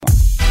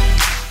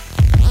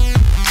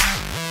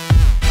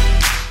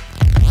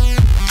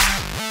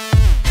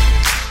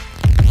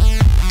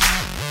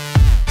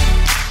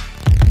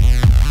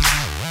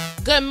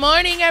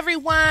morning,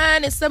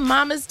 everyone. It's the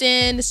Mama's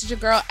Den. This is your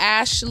girl,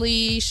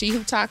 Ashley, she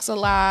who talks a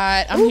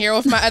lot. I'm here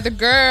with my other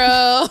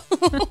girl.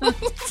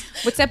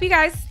 What's up, you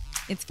guys?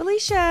 It's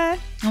Felicia.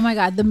 Oh, my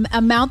God. The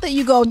amount that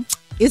you go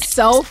is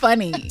so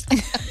funny.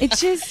 It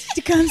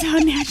just comes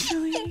out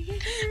naturally.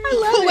 I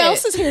love it. Who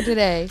else is here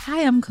today?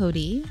 Hi, I'm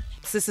Cody.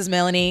 This is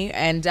Melanie,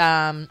 and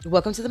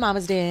welcome to the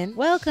Mama's Den.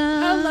 Welcome.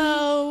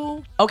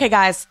 Hello. Okay,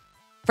 guys.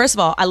 First of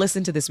all, I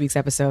listened to this week's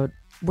episode.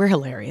 We're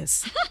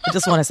hilarious. I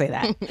just want to say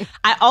that.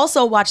 I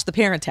also watched The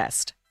Parent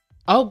Test.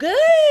 Oh, good.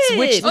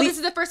 This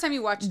is the first time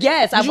you watched it?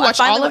 Yes. Did you watch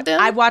all of them?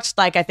 I watched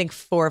I think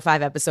 4 or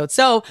 5 episodes.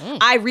 So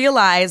I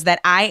realized that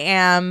I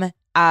am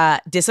a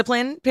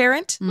disciplined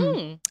parent.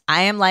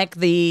 I am like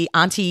the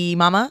auntie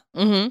mama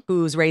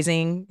who's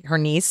raising her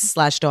niece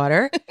 /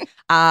 daughter.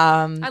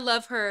 I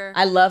love her.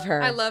 I love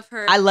her. I love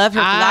her. I love her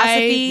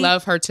philosophy. I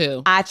love her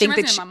too. I She think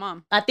reminds that me of my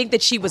mom. I think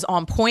that she was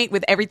on point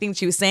with everything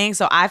she was saying.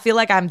 So I feel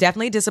like I'm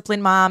definitely a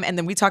disciplined mom. And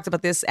then we talked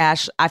about this,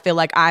 Ash. I feel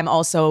like I'm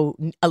also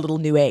a little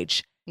new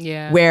age,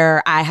 Yeah.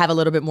 where I have a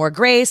little bit more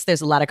grace.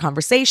 There's a lot of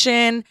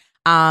conversation.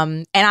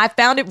 And I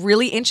found it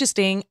really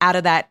interesting out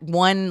of that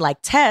one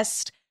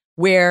test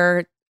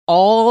where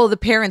all the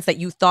parents that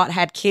you thought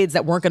had kids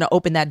that weren't going to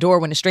open that door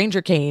when a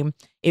stranger came,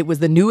 it was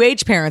the new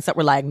age parents that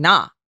were like,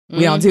 nah,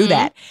 we don't do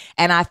that.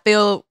 And I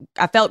felt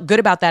good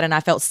about that, and I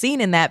felt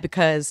seen in that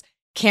because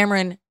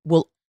Cameron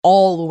will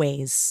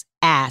always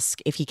ask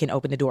if he can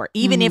open the door.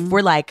 Even if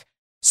we're like,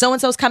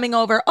 so-and-so's coming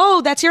over.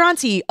 Oh, that's your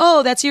auntie.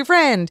 Oh, that's your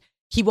friend.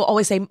 He will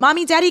always say,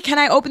 Mommy, Daddy, can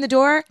I open the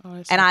door?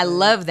 Oh, And I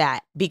love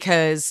that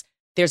because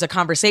there's a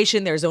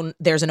conversation, there's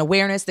an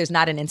awareness, there's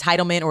not an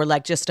entitlement or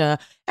just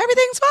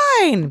everything's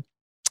fine.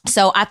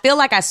 So I feel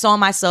like I saw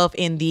myself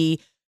in the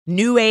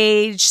new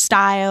age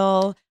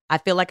style. I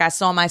feel like I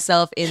saw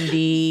myself in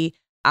the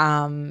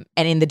and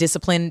in the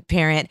disciplined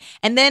parent.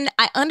 And then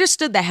I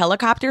understood the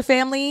helicopter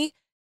family.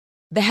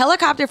 The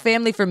helicopter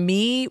family for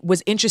me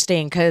was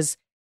interesting because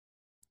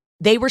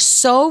they were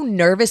so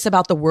nervous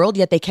about the world,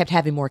 yet they kept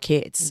having more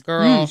kids.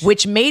 Girl.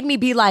 Which made me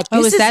be like,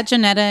 Is that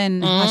Janetta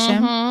and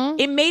Hashem?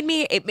 it made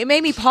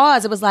me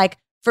pause. It was like,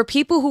 for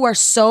people who are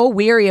so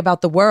weary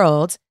about the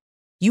world,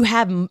 you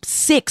have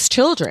 6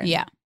 children.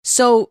 Yeah.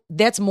 So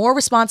that's more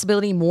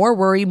responsibility, more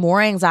worry,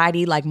 more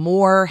anxiety,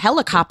 more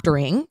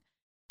helicoptering.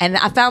 And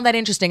I found that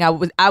interesting. I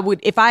would,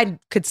 if I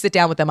could sit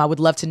down with them, I would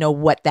love to know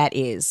what that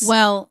is.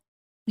 Well,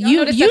 Y'all you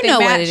notice that they know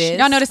what match? it is.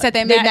 Y'all notice that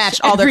they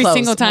match all their every clothes,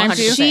 single time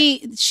too.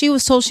 100%. She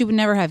was told she would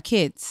never have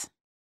kids.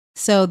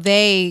 So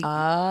they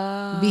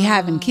be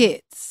having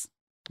kids.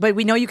 But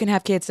we know you can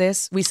have kids,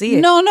 sis. We see it.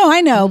 No,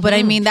 I know. But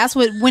I mean, that's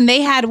when they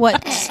had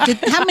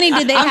how many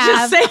did they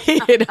have? I'm just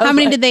saying. How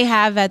many did they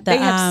have at the They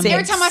have 6.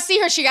 Every time I see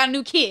her, she got a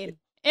new kid.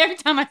 Every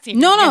time I see her.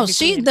 No, every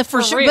she kid.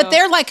 for sure. real. But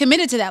they're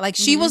committed to that.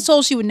 She was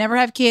told she would never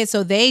have kids,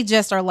 so they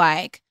just are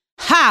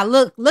ha,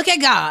 look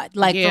at God.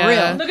 For Yeah.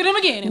 real. Look at them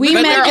again. We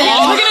But met they're them.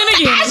 all- Look at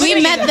them again.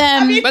 We met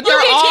them. But You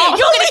they're get a all. kid.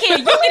 You get a kid.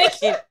 You get a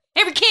kid.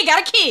 Every kid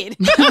got a kid.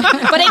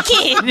 But a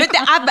kid.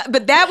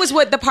 But that was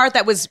the part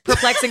that was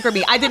perplexing for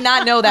me. I did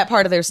not know that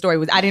part of their story.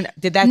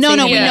 Did that? No, say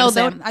we anything? know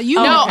Sam. them. You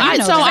No, know I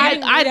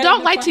them. I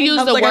don't like to use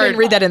I was the like, I word didn't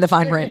read that in the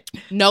fine print.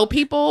 know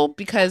people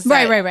because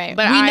Right.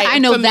 But I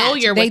know that.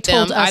 familiar They with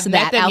told them. us I've met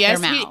that them. out their Yes,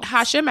 mouths.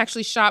 Hashem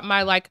actually shot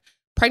my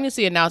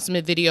pregnancy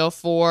announcement video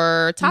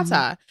for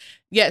Tata.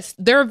 Yes,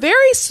 they're a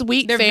very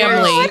sweet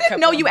family. Oh, I didn't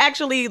know you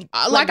actually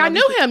I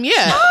knew him, yeah.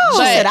 Oh.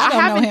 But She said, I don't know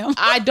haven't. him.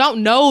 I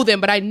don't know them,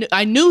 but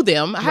I knew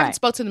them. I haven't Right.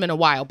 spoken to them in a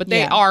while, but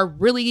they Yeah. are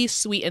really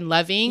sweet and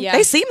loving. Yeah.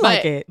 They seem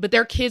like it. But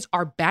their kids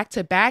are back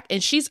to back,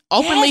 and she's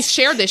openly Yes.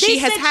 shared this. They She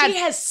has said had she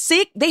has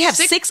 6. They have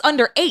 6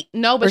 under 8.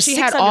 no, or but she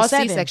 6 had under all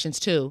 7. C-sections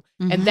too.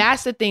 Mhm. And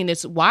that's the thing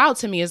that's wild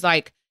to me is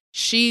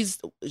she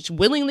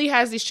willingly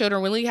has these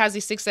children, willingly has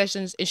these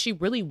C-sections, and she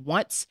really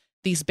wants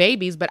these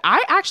babies. But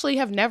I actually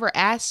have never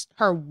asked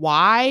her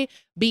why,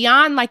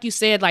 beyond you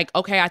said,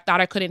 okay, I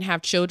thought I couldn't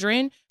have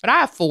children, but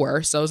I have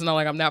 4, so it's not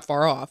like I'm that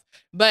far off.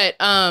 But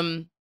I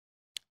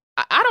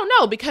don't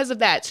know, because of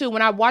that too.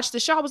 When I watched the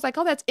show, I was like,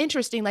 oh, that's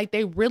interesting.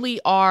 They really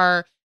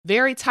are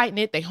very tight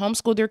knit. They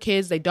homeschool their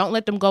kids. They don't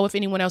let them go with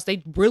anyone else.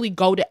 They really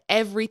go to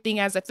everything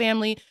as a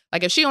family.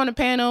 If she on a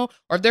panel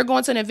or if they're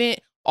going to an event,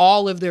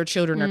 all of their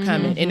children are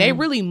coming, and they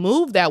really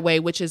move that way,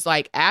 which is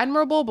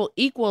admirable, but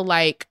equal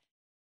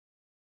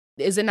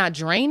is it not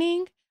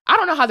draining? I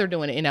don't know how they're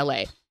doing it in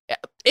LA.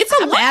 It's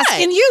a I'm lot.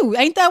 asking you.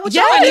 Ain't that what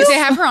Yeah, y'all I need do? to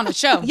have her on the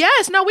show.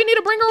 Yes, no, we need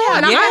to bring her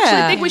on. Yeah. I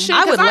actually think we should.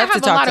 I would because love to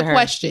have talk a lot to of her.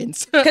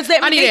 questions. Because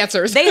I need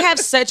answers. They have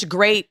such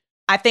great.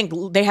 I think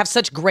they have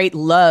such great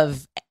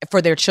love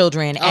for their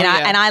children, and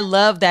yeah. I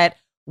love that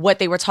what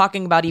they were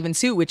talking about even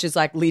too, which is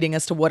leading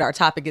us to what our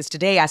topic is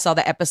today. I saw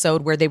the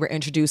episode where they were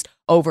introduced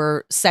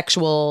over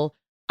sexual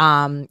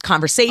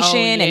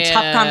conversation and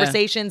tough yeah.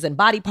 conversations and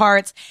body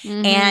parts,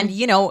 and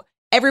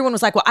everyone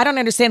was like, "Well, I don't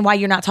understand why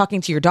you're not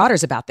talking to your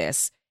daughters about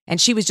this." And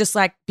she was just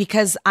like,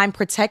 because I'm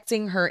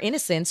protecting her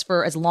innocence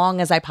for as long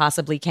as I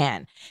possibly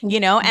can,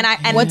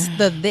 And what's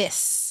the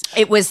this?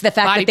 It was the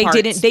fact Body that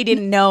parts. they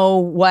didn't know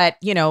what,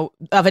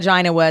 a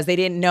vagina was. They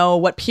didn't know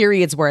what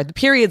periods were. The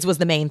periods was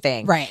the main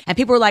thing. Right. And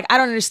people were like, I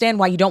don't understand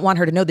why you don't want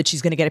her to know that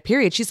she's going to get a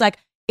period. She's like,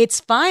 it's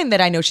fine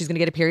that I know she's going to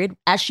get a period.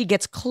 As she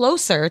gets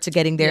closer to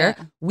getting there,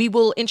 we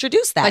will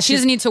introduce that. Like, she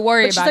doesn't need to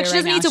worry about it. She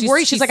doesn't right need now. to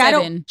worry. She's like, I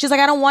 7.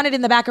 don't want it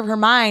in the back of her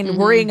mind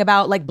worrying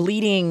about like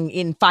bleeding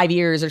in 5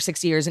 years or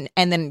 6 years.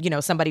 And then,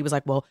 somebody was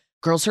like, well,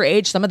 girls her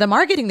age, some of them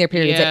are getting their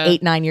periods at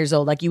 8, 9 years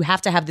old. Like, you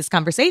have to have this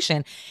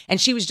conversation. And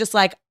she was just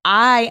like,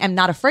 I am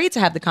not afraid to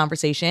have the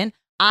conversation.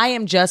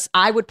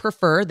 I would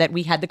prefer that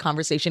we had the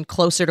conversation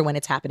closer to when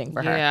it's happening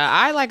for her. Yeah,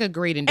 I like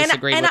agreed and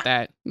disagreed with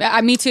that.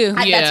 Me too.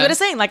 That's what I'm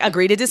saying. Like,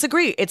 agree to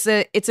disagree. It's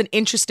an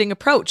interesting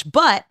approach.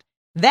 But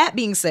that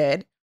being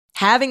said,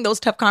 having those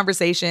tough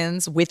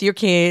conversations with your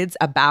kids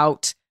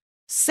about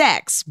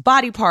sex,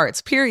 body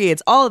parts,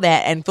 periods, all of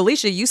that. And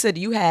Felicia, you said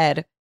you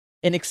had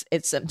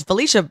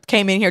Felicia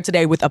came in here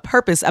today with a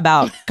purpose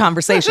about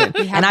conversation,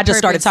 and I just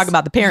started talking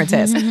about the parent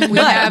test.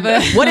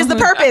 What is the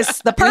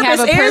purpose? The purpose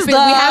is we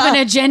have an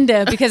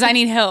agenda because I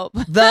need help.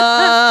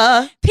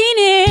 The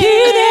penis.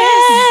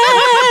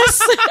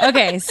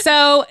 Okay,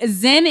 so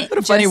Zen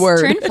just funny word.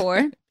 turned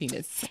 4,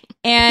 Penis.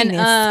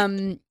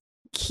 and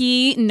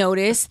he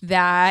noticed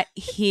that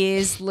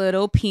his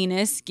little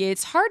penis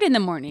gets hard in the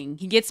morning.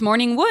 He gets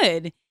morning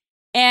wood,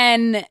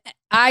 and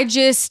I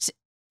just.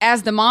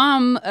 As the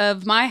mom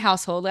of my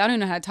household, I don't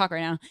know how to talk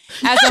right now.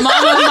 As the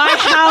mom of my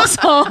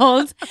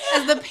household,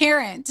 As the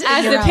parent.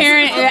 as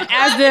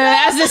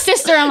the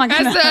sister, I'm like,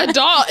 As the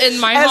adult in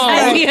my as home.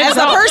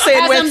 a person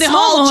As I'm with the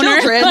small homeowner.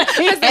 children As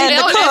the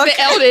and the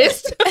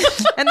eldest.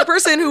 cook and the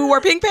person who wore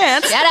pink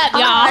pants. Shut up,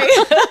 y'all.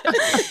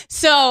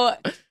 So,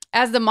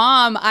 as the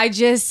mom,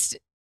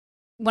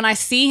 when I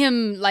see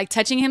him like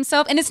touching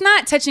himself, and it's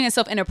not touching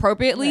himself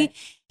inappropriately,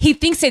 he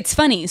thinks it's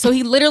funny. So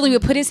he literally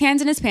would put his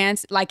hands in his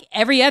pants like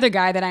every other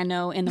guy that I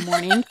know in the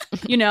morning,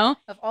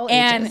 Of all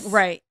and ages.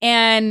 right.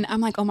 And I'm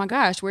like, oh my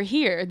gosh, we're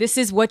here. This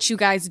is what you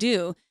guys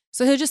do.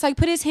 So he'll just like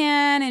put his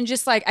hand and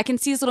just like, I can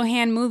see his little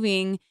hand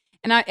moving.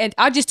 And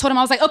I just told him,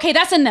 I was like, okay,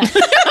 that's enough.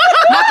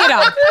 Knock it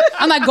off.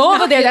 I'm like, go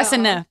over there. That's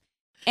enough.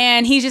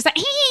 And he's just like,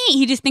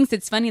 he just thinks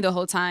it's funny the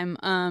whole time.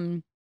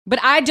 But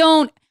I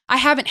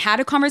haven't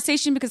had a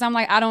conversation because I'm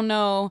like, I don't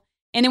know.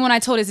 And then when I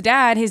told his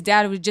dad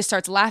would just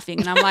starts laughing.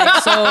 And I'm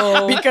like,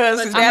 so.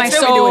 Because his I'm dad's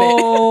like, still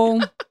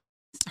doing it.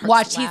 so.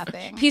 Watch,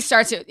 laughing. P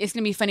starts. It's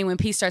gonna be funny when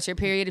P starts her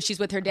period. If she's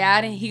with her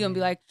dad, and he gonna be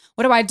like,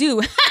 "What do I do?"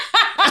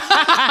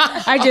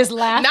 I just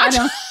laugh.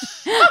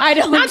 I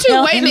don't. Not you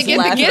tell waiting to him. get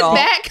laugh the at get all.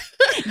 back.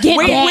 Get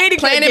back. Waiting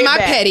for Playing the in get my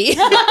back. petty.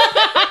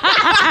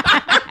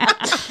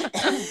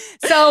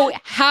 So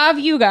have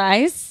you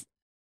guys?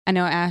 I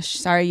know, Ash.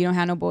 Sorry, you don't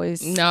have no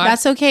boys. No,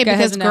 That's okay Go ahead,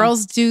 because no.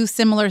 girls do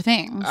similar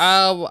things.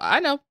 I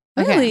know.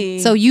 Really?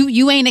 So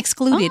you ain't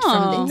excluded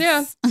Oh. from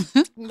this.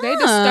 Yeah. They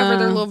discover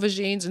their little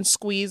vagines and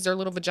squeeze their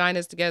little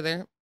vaginas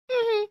together.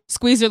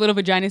 Squeeze their little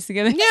vaginas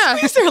together. Yeah,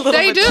 their little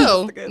they do.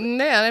 vaginas together.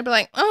 Yeah, they'd be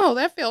like, "Oh,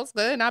 that feels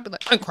good," and I'd be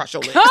like, "Uncross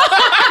your legs."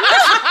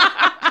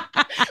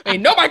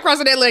 Ain't nobody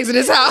crossing their legs in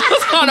this house.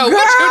 I don't know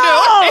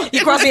what you doing.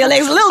 You crossing your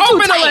legs a little too Open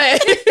the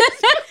tight. leg.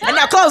 And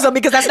now close them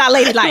because that's not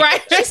ladylike.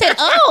 Right. She said,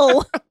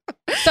 "Oh,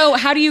 So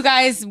how do you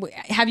guys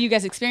have you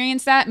guys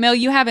experienced that? Mel,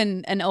 you have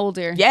an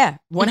older. Yeah,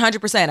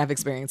 100% I've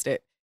experienced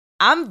it.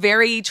 I'm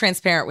very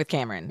transparent with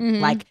Cameron. Mhm.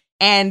 Like,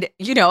 and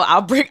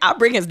I'll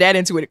bring his dad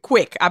into it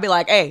quick. I'll be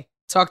like, hey,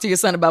 talk to your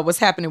son about what's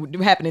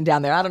happening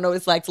down there. I don't know what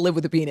it's like to live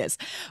with a penis.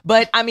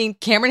 But I mean,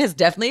 Cameron has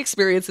definitely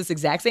experienced this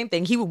exact same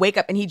thing. He would wake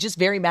up and he's just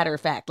very matter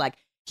of fact. Like,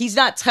 he's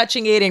not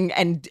touching it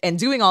and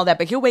doing all that,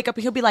 but he'll wake up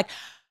and he'll be like,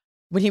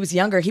 when he was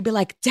younger, he'd be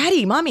like,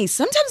 "Daddy, Mommy,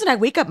 sometimes when I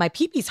wake up, my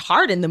pee-pee's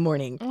hard in the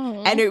morning."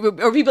 And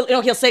or people,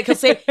 he'll say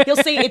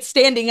it's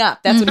standing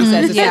up. That's what he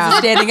says. It says it's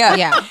standing up.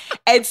 yeah."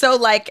 And so,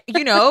 like,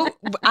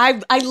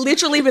 I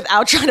literally,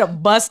 without trying to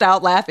bust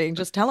out laughing,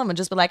 just tell him and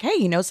just be like,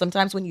 hey,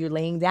 sometimes when you're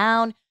laying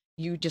down,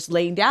 you just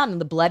laying down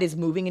and the blood is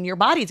moving in your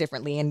body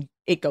differently and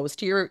it goes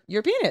to your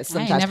penis I ain't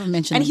sometimes. never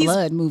mentioned And he's-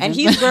 blood moving. And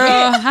he's Girl,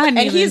 I and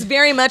didn't he's even-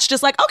 very much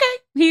just like,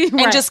 okay, and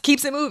Right. just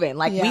keeps it moving.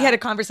 Like, we Yeah. had a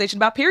conversation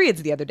about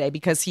periods the other day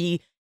because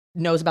he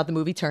knows about the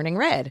movie Turning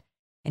Red.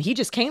 And he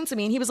just came to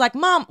me and he was like,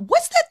 Mom,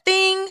 what's that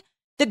thing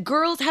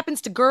that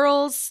happens to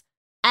girls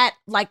at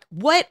like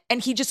what?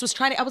 And he just was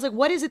I was like,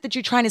 what is it that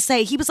you're trying to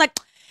say? He was like,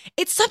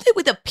 it's something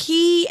with a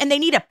P and they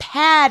need a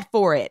pad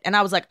for it. And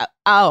I was like,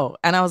 oh.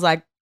 And I was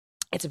like,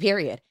 it's a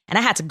period. And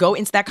I had to go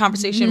into that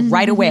conversation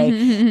right away.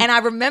 And I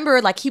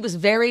remember like he was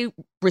very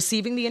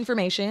receiving the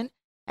information.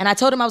 And I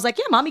told him, I was like,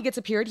 yeah, Mommy gets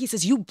a period. He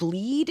says, you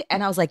bleed?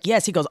 And I was like,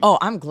 yes. He goes, oh,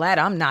 I'm glad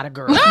I'm not a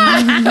girl.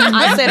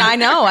 I said, I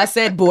know. I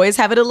said, boys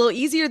have it a little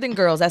easier than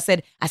girls. I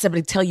said, but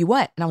I tell you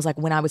what. And I was like,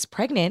 when I was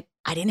pregnant,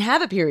 I didn't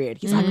have a period.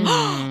 He's like,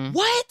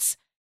 what?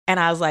 And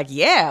I was like,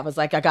 yeah. I was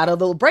like, I got a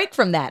little break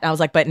from that. And I was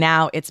like, but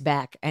now it's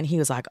back. And he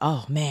was like,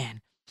 oh,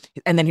 man.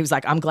 And then he was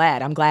like, I'm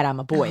glad I'm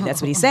a boy.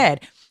 That's what he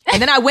said.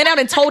 And then I went out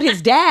and told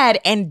his dad,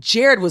 and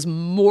Jared was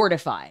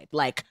mortified.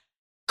 Like,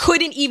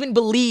 couldn't even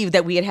believe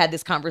that we had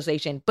this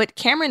conversation. But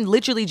Cameron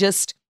literally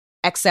just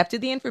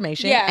accepted the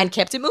information Yeah. and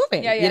kept it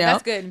moving. Yeah, you know?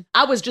 that's good.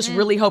 I was just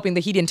really hoping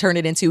that he didn't turn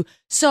it into,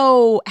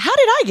 so how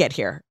did I get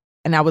here?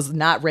 And I was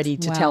not ready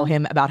to tell Wow.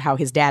 him about how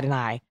his dad and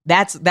I,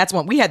 that's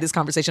when we had this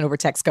conversation over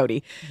text,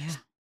 Cody,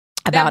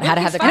 about That how to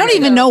would have be the I don't fine.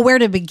 even know where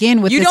to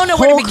begin with You this don't know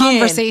where to whole begin,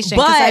 conversation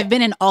because but- I've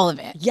been in all of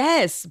it.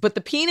 Yes, but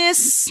the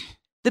penis,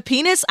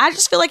 I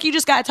just feel like you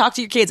just got to talk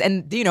to your kids.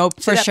 And, you know,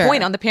 to For that sure.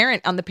 point on the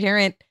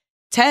parent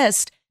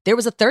test, there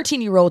was a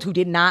 13-year-old who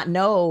did not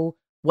know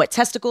who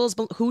testicles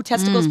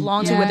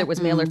belong to, yeah. whether it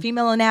was male or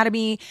female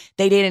anatomy.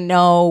 They didn't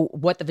know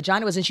what the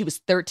vagina was, and she was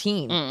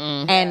 13.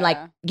 Mm-mm. And like,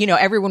 Yeah. you know,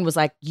 everyone was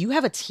like, you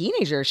have a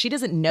teenager. She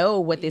doesn't know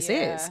what this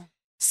Yeah. is.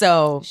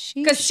 So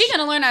Because she's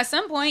gonna learn at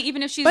some point,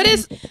 even if she's But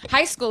in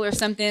high school or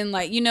something.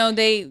 Like, you know,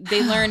 they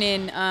learn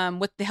in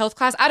with the health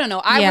class. I don't know.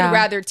 I Yeah. would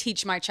rather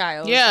teach my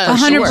child. Yeah. A For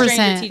hundred sure.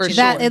 percent. For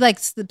That sure. it like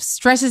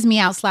stresses me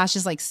out. /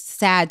 is like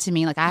sad to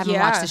me. Like I haven't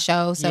Yeah. watched the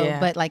show, so Yeah.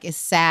 but like it's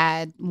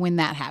sad when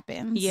that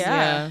happens.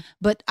 Yeah.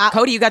 But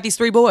Cody, you got these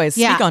 3 boys.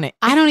 Yeah. Speak on it.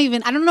 I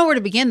don't know where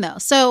to begin though.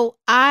 So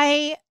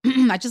I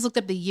I just looked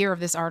up the year of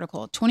this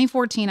article.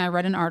 2014. I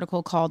read an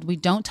article called "We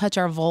Don't Touch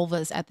Our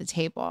Vulvas at the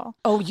Table"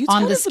 Oh, you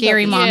on told the us about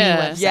Scary this. Mommy Yeah.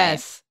 website.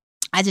 Yes.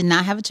 I did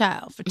not have a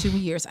child for 2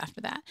 years after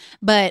that,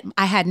 but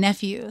I had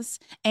nephews.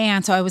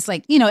 And so I was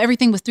like, you know,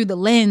 everything was through the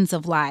lens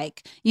of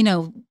like, you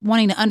know,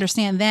 wanting to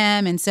understand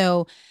them. And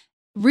so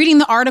reading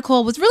the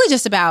article was really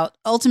just about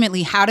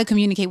ultimately how to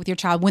communicate with your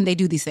child when they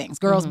do these things,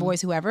 girls,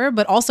 boys, whoever,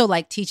 but also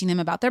like teaching them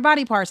about their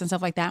body parts and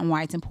stuff like that and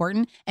why it's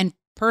important. And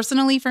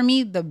personally, for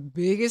me, the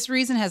biggest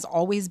reason has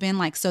always been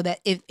like so that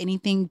if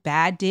anything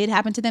bad did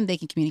happen to them, they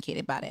can communicate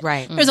about it.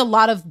 Right. There's a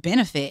lot of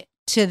benefit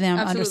to them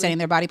Absolutely. understanding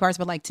their body parts,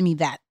 but like to me,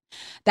 that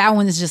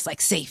one is just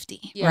like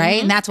safety, Yeah. right?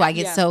 Mhm. And that's why I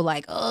get Yeah. so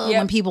like, oh, Yep.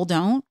 when people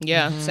don't.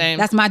 Yeah, same.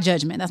 That's my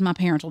judgment. That's my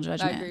parental agree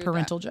judgment, with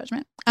parental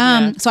judgment.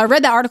 Yeah. So I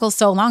read that article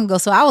so long ago.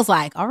 So I was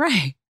like, all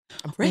right,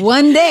 I'm ready.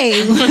 one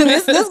day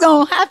this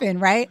gonna happen,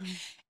 right?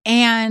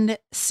 And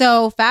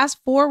so fast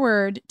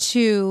forward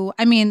to,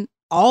 I mean,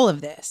 all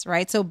of this,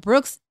 right? So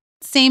Brooks,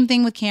 same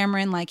thing with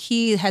Cameron. Like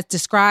he has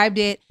described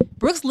it.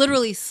 Brooks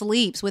literally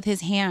sleeps with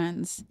his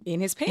hands In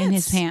his pants. in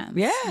his pants.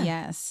 Yeah.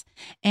 Yes.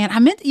 And I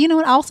meant, you know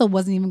what? I also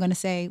wasn't even going to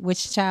say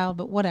which child,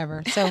 but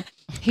whatever. So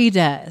he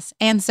does.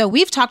 And so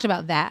we've talked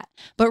about that.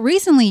 But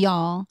recently,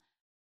 y'all,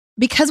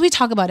 because we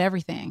talk about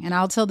everything, and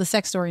I'll tell the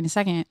sex story in a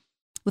second,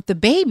 with the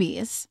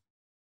babies,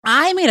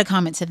 I made a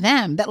comment to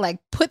them that like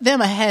put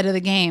them ahead of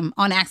the game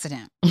on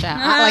accident.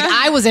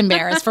 I was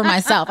embarrassed for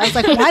myself. I was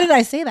like, why did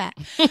I say that?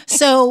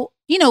 So,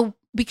 you know,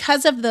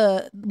 because of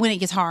when it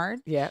gets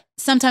hard, Yeah.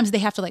 sometimes they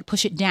have to like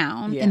push it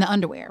down Yeah. in the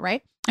underwear,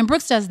 right? And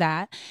Brooks does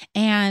that.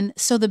 And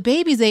so the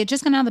babies, they had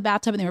just gone out of the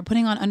bathtub and they were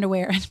putting on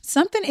underwear. And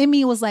something in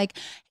me was like,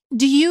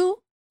 do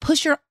you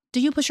push your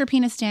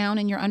penis down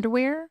in your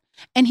underwear?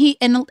 And he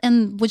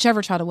and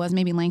whichever child it was,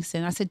 maybe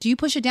Langston, I said, do you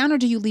push it down or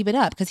do you leave it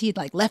up? Because he had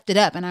like left it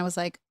up. And I was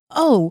like,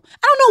 oh,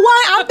 I don't know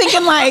why I'm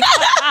thinking like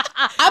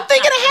I'm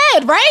thinking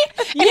ahead, right?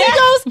 And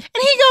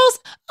he goes,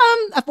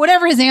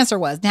 whatever his answer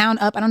was, down,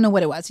 up, I don't know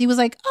what it was. He was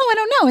like, oh, I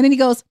don't know. And then he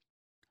goes,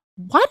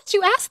 why did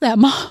you ask that,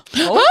 Mom?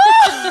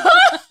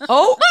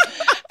 Oh.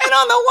 And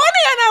on the one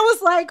hand, I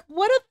was like,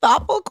 what a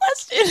thoughtful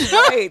question.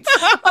 Right.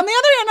 On the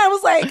other hand, I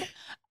was like,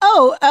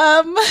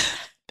 oh,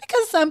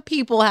 because some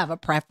people have a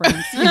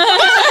preference. You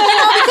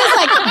know, because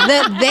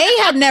like they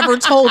had never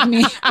told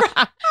me.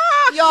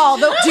 Y'all,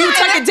 Do you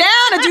tuck it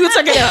down or do you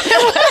tuck it up?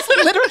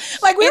 literally,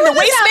 like we In were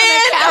the just having a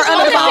waistband or casual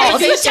under the balls?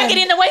 Do you conversation. check it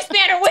in the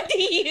waistband or what do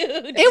you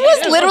do? It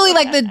was literally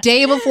like the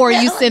day before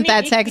you sent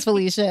that text,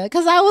 Felicia,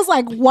 because I was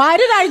like, why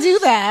did I do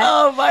that?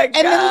 Oh my God.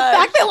 And then the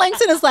fact that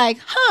Langston is like,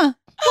 why'd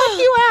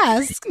you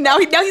ask? now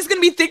he's going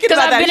to be thinking Because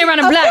about I've that. been around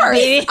the Of block, course.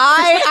 baby.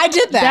 I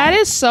did that. That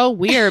is so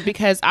weird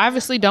because I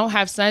obviously don't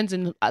have sons,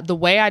 and the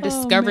way I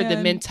discovered that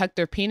man. men tuck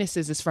their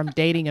penises is from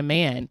dating a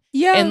man,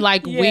 yeah. and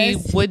like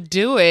Yes. we would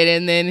do it,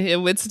 and then it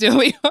would still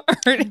be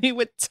hard, and he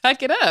would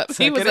tuck it up.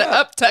 he Tuck was it an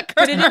up. up tucker.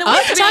 Put it in the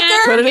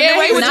waistband. Put it in Yeah,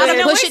 the he would not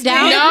just push it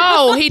down.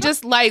 No, he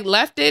just like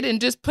left it and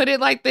just put it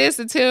like this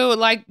until it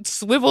like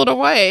swiveled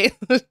away.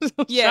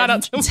 Yeah. Shout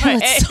out to Until my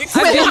it's ex.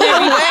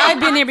 I've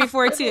been there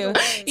before too. So it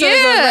goes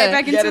Yeah. right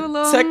back You gotta into a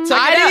little. tuck it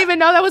I didn't up. even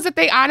know that was a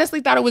thing. I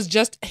honestly thought it was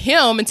just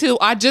him until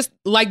I just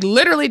like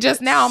literally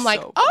just now. I'm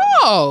like, So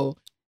oh,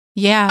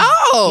 Yeah.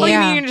 oh. Oh, you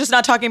Yeah. mean you're just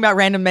not talking about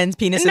random men's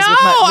penises No, with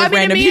I mean,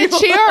 random me and people?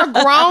 Chia are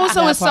grown,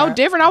 so That it's so part.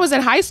 different. I was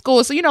in high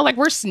school, so you know, like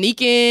we're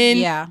sneaking,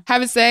 Yeah.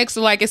 having sex,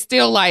 so like it's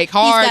still like He's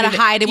hard. got to and-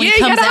 hide it when Yeah, he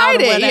you comes gotta out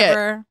hide or it, yeah.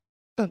 whatever.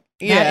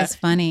 Yeah, That is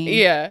funny.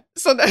 yeah.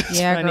 So that's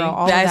Yeah, funny. girl.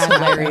 All That's of that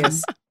hilarious.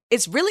 happens.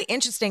 It's really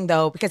interesting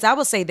though, because I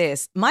will say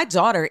this: my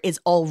daughter is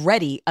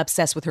already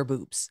obsessed with her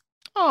boobs.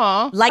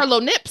 Aw, Like- her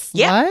little nips.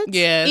 Yeah. What?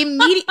 Yeah.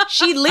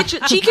 She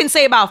literally she can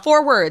say about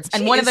 4 words,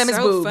 and She one of is them is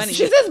so boobs. funny.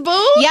 She says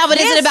boo. Yeah, but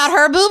is Yes. it about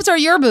her boobs or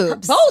your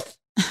boobs? Both.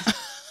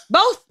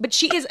 Both. But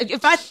she is,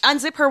 if I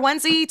unzip her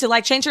onesie to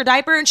like change her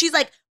diaper and she's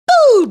like,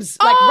 boobs,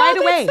 like Oh, right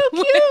that's away.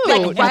 so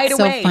cute. Like right That's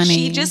so away. funny.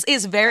 She just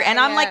is very, and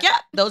I'm like, yeah,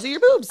 those are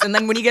your boobs. And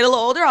then when you get a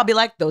little older, I'll be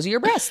like, those are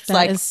your breasts. That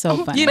like, is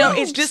so funny. you know,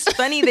 it's just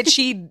funny that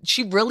she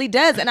really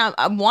does. And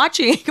I'm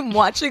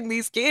watching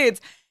these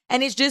kids.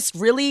 And it's just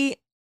really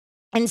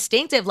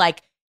instinctive.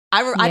 Like,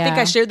 I think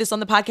Yeah. I shared this on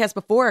the podcast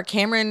before.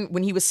 Cameron,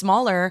 when he was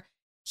smaller,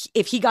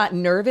 if he got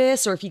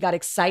nervous or if he got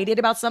excited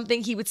about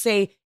something, he would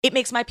say, "It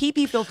makes my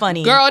pee-pee feel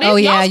funny." Girl, Oh,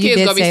 these yeah, y'all's you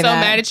kids did gonna be say so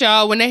that. mad at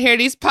y'all when they hear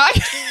these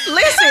podcasts.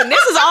 Listen,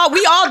 this is all,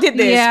 we all did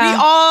this. Yeah.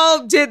 We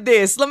all did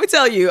this. Let me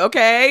tell you,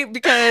 okay?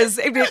 Because,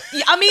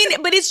 I mean,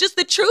 but it's just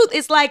the truth.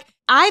 It's like,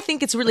 I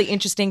think it's really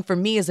interesting for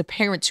me as a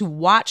parent to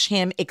watch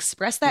him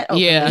express that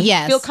openly. Yeah.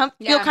 Yes. Feel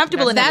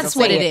comfortable enough That's to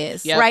what say it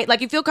is. Yep. Right? Like,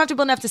 you feel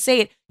comfortable enough to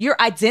say it. You're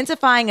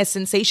identifying a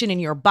sensation in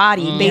your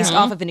body based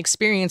off of an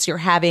experience you're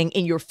having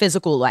in your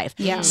physical life.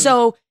 Yeah.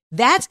 So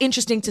that's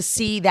interesting to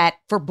see that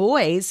for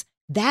boys,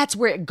 that's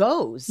where it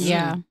goes.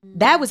 Yeah.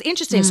 That was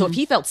interesting. So if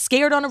he felt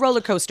scared on a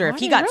roller coaster, Oh, if I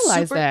he didn't got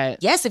realize super, that.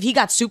 yes, if he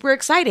got super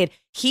excited,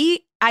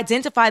 he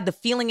identified the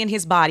feeling in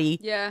his body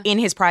Yeah. in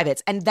his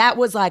privates. And that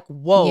was like,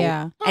 whoa.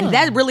 Yeah. And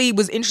that really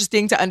was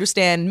interesting to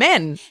understand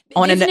men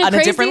on Isn't it a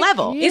crazy? different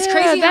level. It's Yeah,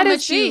 crazy how that is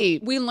much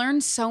deep. we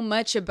learn so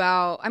much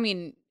about, I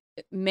mean,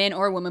 men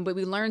or women, but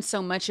we learn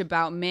so much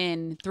about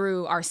men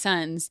through our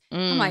sons.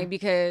 I'm like,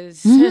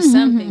 because there's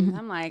some things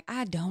I'm like,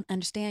 I don't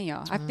understand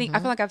y'all. I feel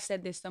like I've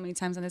said this so many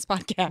times on this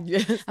podcast.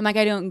 Yes. I'm like,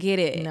 I don't get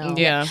it. No.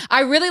 Yeah. I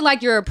really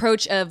like your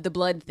approach of the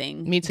blood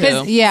thing. Me too.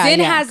 'Cause Yeah, Zen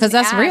yeah, has 'cause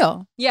that's an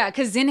real. Yeah,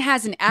 because Zen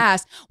hasn't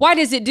asked, why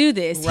does it do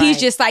this? Right. He's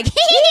just like,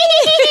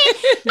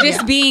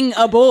 just being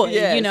a boy,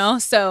 Yes. you know?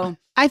 So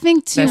I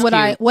think too That's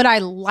cute. what I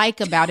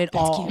like about it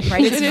all, cute.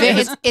 right?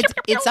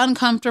 It's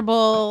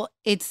uncomfortable.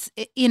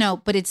 You know,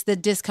 but it's the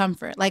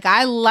discomfort. Like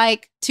I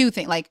like two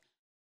things, like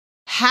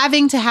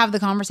having to have the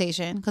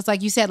conversation because,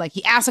 like you said, like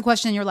he asks a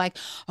question, and you're like,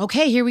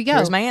 okay, here we go.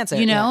 Here's my answer.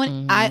 You know,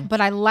 Yeah. and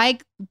but I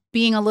like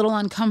being a little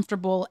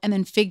uncomfortable and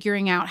then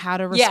figuring out how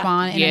to Yeah.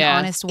 respond in Yeah.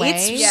 an honest way.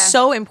 It's Yeah.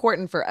 so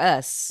important for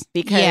us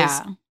because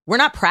Yeah. we're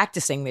not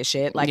practicing this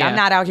shit. Like, Yeah. I'm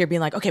not out here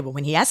being like, okay, but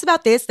when he asked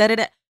about this, da da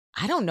da.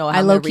 I don't know how I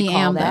I'm low gonna key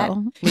recall am that. though.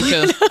 Me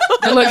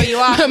too. Look, you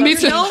are. Me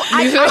too. No,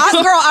 Me too.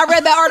 I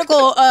read that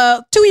article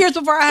 2 years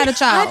before I had a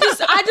child.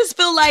 I just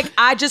feel like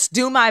I just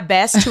do my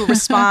best to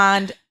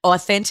respond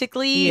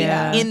authentically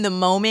Yeah. in the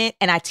moment,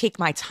 and I take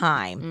my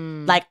time.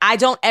 Mm. Like, I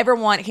don't ever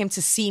want him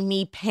to see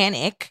me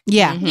panic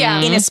Yeah. Yeah.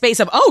 in a space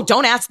of, oh,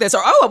 don't ask this,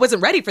 or oh, I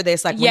wasn't ready for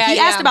this. Like, when Yeah, he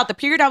yeah. asked about the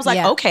period, I was like,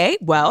 Yeah. okay,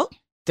 well,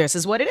 this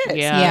is what it is.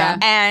 Yeah. Yeah.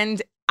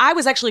 And I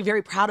was actually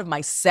very proud of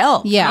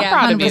myself. Yeah. I'm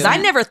proud of you. Because I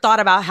never thought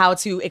about how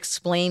to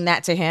explain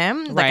that to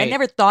him. Like, I Right.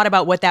 never thought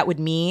about what that would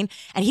mean.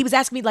 And he was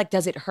asking me, like,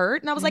 does it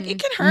hurt? And I was like,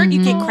 it can hurt.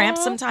 You get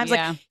cramps sometimes.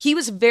 Yeah. Like, he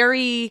was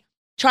very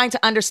trying to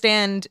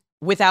understand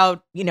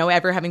without,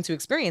 ever having to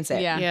experience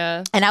it. Yeah.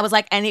 Yeah. And I was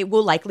like, and it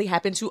will likely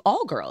happen to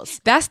all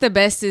girls. That's the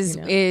best is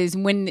You know? is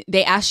when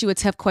they ask you a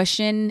tough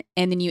question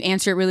and then you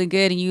answer it really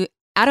good and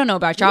I don't know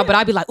about y'all, but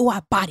I'd be like, oh,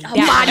 I bodied that.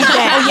 Body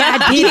that. Oh,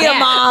 yeah, I did Yeah, that.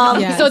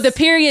 mom. Yes. So the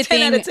period 10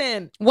 thing, out of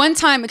 10. one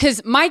time,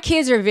 because my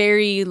kids are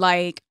very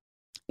like,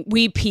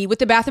 we pee with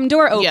the bathroom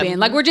door open. Yeah.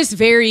 Like we're just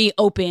very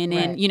open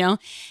Right. and,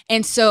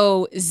 and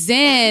so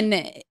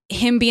Zen,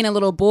 him being a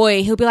little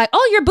boy, he'll be like,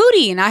 oh, your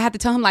booty. And I have to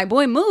tell him like,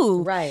 boy,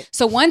 move. Right.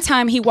 So one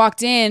time he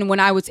walked in when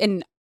I was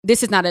in,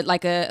 this is not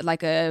like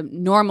a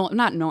normal,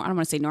 I don't want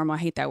to say normal. I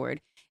hate that word.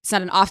 It's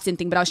not an often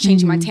thing, but I was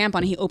changing my tampon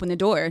and he opened the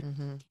door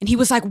and he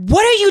was like,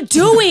 what are you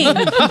doing?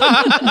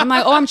 I'm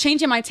like, oh, I'm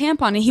changing my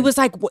tampon. And he was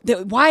like,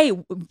 why?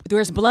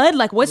 There's blood?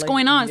 Like, what's Like,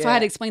 going on? So I had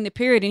to yeah. explain the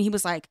period and he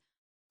was like,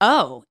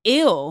 oh,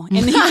 ew. And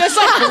he just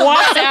like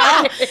walked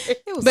out.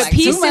 But like,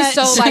 Peace too is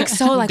much.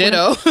 so like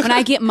Ditto. when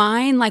I get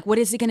mine, like, what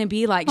is it going to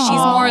be like? She's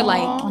more Aw.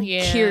 like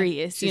Yeah.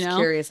 curious, She's you know?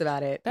 curious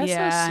about it. That's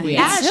Yeah. so sweet.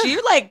 Yeah.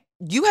 Ash,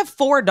 you have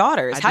 4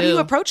 daughters. I How do you do.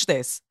 approach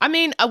this? I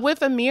mean,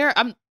 with Amir,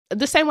 I'm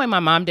the same way my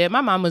mom did.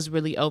 My mom was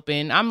really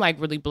open. I'm like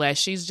really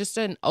blessed. She's just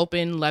an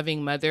open,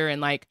 loving mother.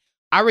 And like,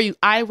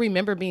 I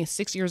remember being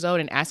 6 years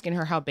old and asking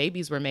her how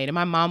babies were made. And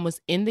my mom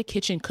was in the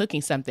kitchen cooking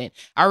something.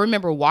 I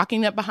remember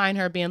walking up behind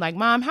her being like,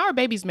 Mom, how are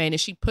babies made?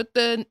 And she put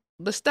the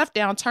stuff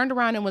down, turned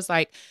around and was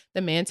like,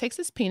 the man takes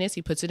his penis,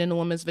 he puts it in the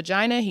woman's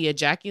vagina, he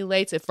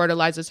ejaculates, it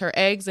fertilizes her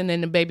eggs, and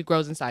then the baby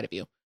grows inside of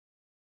you.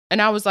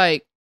 And I was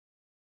like,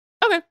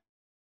 okay.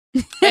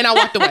 And I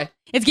walked away.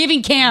 It's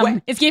giving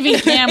Cam. It's giving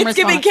Cam It's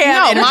giving response.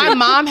 Cam No, energy. my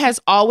mom has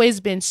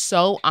always been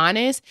so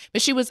honest,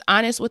 but she was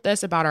honest with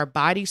us about our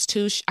bodies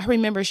too. I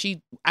remember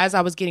as I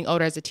was getting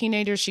older as a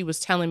teenager, she was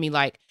telling me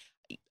like,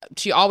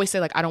 she always said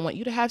like, I don't want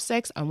you to have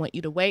sex. I want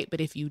you to wait. But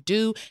if you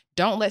do,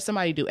 don't let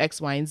somebody do X,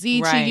 Y, and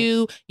Z to Right.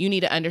 you. You need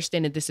to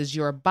understand that this is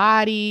your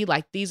body.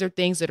 Like these are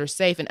things that are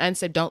safe and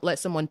unsafe. Don't let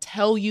someone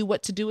tell you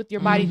what to do with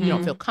your body if you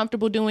don't feel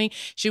comfortable doing.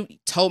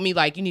 She told me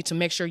like, you need to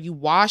make sure you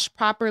wash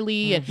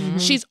properly.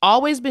 And she's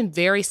always been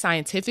very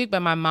scientific, but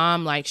my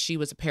mom, like she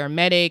was a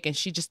paramedic and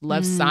she just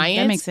loves science.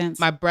 that makes sense.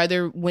 My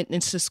brother went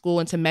into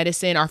school into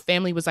medicine. Our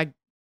family was like,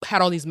 had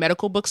all these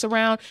medical books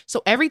around.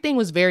 So everything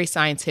was very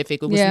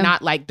scientific. It was Yeah.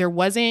 not like there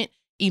wasn't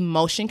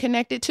emotion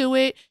connected to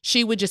it,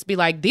 she would just be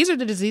like, these are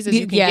the diseases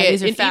you can Yeah, get.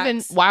 these are And even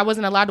facts. why I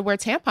wasn't allowed to wear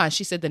tampons,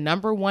 she said the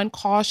number one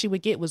call she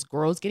would get was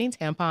girls getting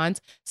tampons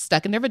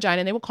stuck in their vagina,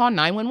 and they would call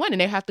 911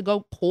 and they have to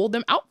go pull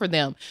them out for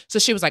them. So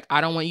she was like,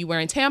 I don't want you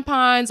wearing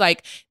tampons.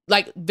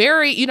 Like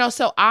very,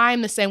 so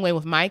I'm the same way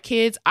with my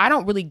kids. I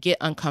don't really get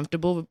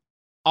uncomfortable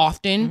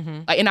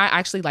often. And I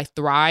actually like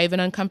thrive in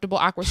uncomfortable,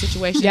 awkward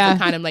situations. Yeah. It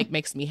kind of like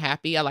makes me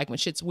happy. I like when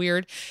shit's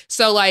weird.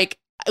 So like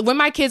when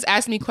my kids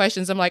ask me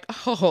questions, I'm like,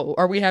 oh,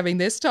 are we having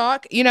this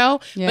talk? But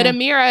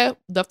Amira,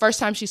 the first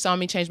time she saw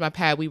me change my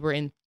pad, we were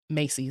in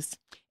Macy's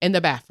in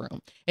the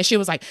bathroom. And she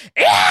was like,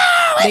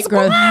 it's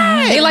blood.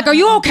 They like, are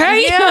you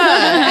okay?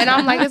 Yeah. And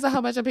I'm like, there's a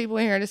whole bunch of people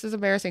in here. This is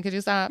embarrassing. Could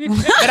you stop?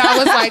 But I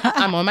was like,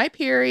 I'm on my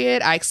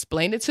period. I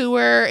explained it to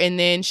her. And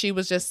then she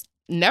was just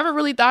never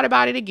really thought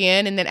about it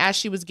again. And then as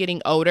she was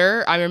getting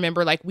older, I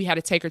remember like we had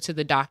to take her to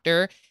the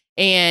doctor.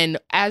 And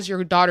as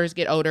your daughters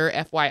get older,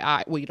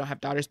 FYI, well, you don't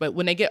have daughters, but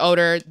when they get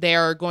older,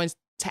 they're going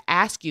to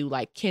ask you,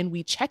 like, can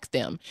we check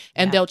them?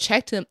 And they'll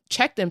check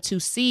them to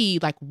see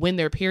like when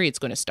their period's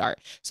going to start.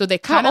 So they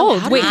kind of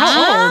old? Wait,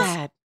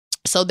 how old?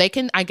 So they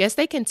can, I guess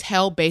they can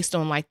tell based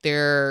on like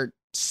their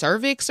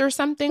cervix or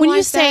something. When like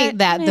you say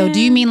that though, do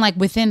you mean like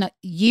within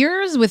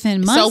years,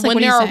 within months? So Like, when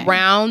what are you they're saying?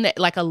 around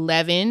like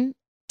 11.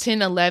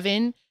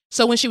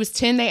 So when she was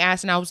 10, they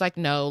asked, and I was like,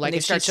 no. Like they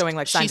if start she- showing,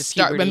 like, she signs of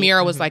start- puberty.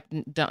 Amira was like,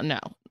 don't, no.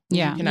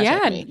 Yeah. You cannot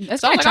check me.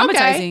 That's So I kind was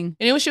of like, okay. traumatizing. And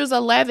then when she was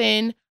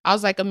 11, I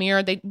was like,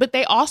 Amira, but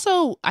they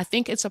also, I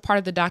think it's a part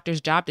of the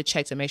doctor's job to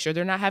check to make sure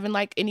they're not having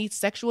like any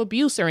sexual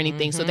abuse or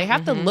anything. So they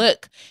have to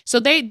look. So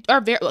they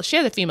are she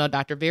had a female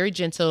doctor, very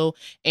gentle.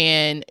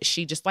 And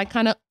she just like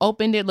kind of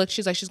opened it. Look,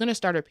 she's like, she's going to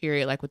start her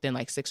period like within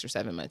like 6 or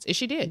 7 months. And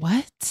she did.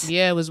 What?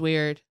 Yeah, it was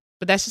weird.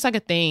 But that's just like a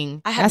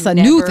thing. I have That's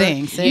a new never-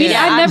 thing. sis.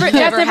 Yeah, I've I've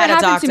never had a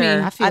happened to me.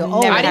 doctor. I feel I've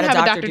old. never I didn't had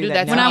have a doctor do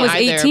that to When me I was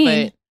either,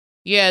 18. but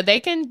yeah,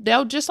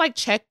 they'll just like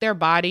check their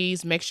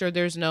bodies, make sure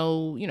there's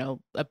no,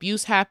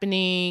 abuse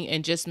happening,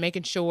 and just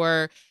making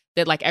sure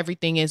that like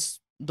everything is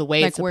the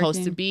way Like it's supposed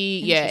to working. be.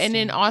 Yeah. And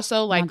then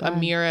also like God.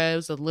 Amira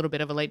was a little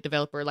bit of a late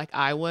developer like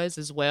I was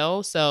as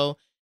well. So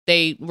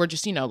they were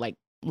just, like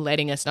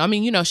letting us know. I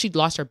mean, she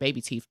lost her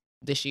baby teeth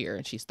this year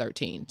and she's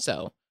 13.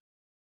 So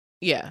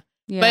yeah.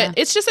 But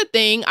it's just a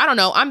thing. I don't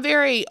know. I'm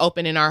very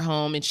open in our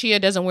home, and Chia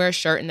doesn't wear a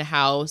shirt in the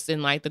house.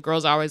 And like the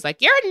girls are always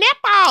like, "Your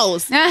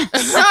nipples."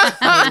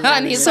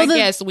 And he's So like, the-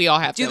 "Yes, we all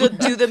have Do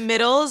them." the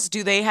middles?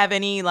 Do they have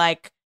any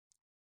like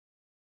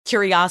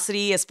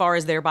curiosity as far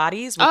as their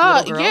bodies with Oh,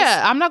 little girls?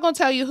 yeah. I'm not going to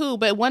tell you who,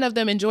 but one of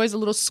them enjoys a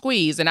little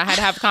squeeze. And I had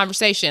to have a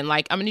conversation.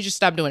 Like, I'm going to need you to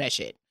stop doing that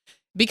shit.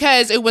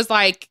 Because it was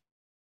like,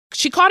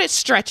 she called it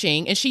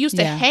stretching, and she used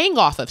to Yeah. hang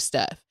off of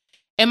stuff.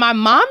 And my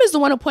mom is the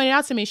one who pointed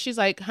out to me, she's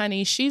like,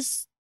 honey,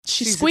 she's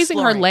squeezing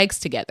her exploring. legs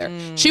together.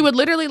 She would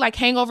literally like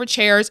hang over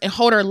chairs and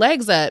hold her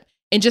legs up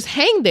and just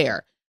hang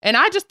there. And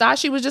I just thought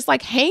she was just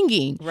like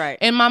hanging. Right.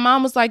 And my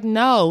mom was like,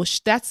 no,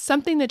 that's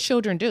something that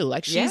children do.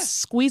 Like she's Yeah.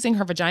 squeezing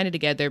her vagina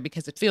together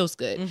because it feels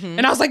good. Mhm.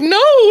 And I was like, no,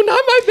 not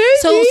my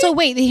baby. So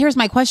wait, here's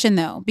my question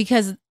though,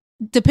 because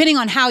depending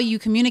on how you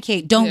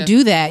communicate, don't Yeah.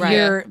 do that. Right.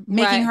 You're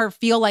making Right. her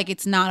feel like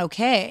it's not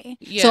okay.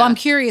 Yeah. So I'm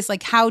curious,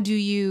 like, how do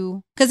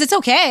you? Because it's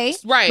okay,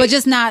 Right. but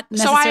just not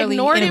So I necessarily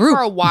ignored in a it group.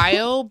 for a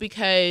while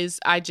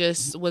because I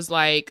just was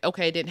like,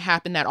 okay, it didn't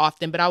happen that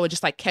often, but I would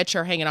just like catch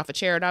her hanging off a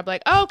chair and I'd be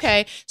like, oh,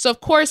 okay. So of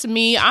course I'm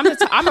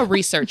a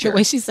researcher. The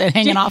way she said,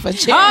 hanging off a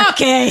chair.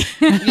 Okay.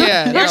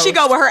 Yeah. There she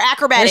go with her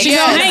acrobatics. There she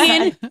go, Yeah.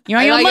 hanging. You're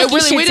on And, your like, monkey it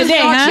really, shit we just today,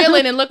 be all huh?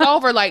 chilling and look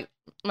over like,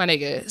 my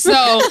nigga. So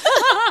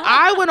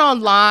I went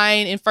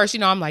online and first,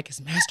 I'm like, is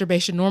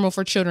masturbation normal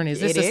for children? Is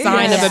this It a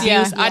sign is. of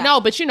abuse? Yeah. I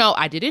know, but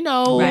I didn't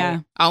know.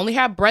 Right. I only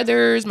have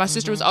brothers. My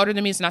sister was older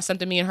than me. It's not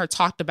something me and her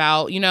talked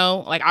about,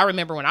 Like I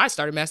remember when I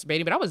started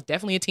masturbating, but I was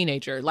definitely a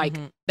teenager. Like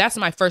that's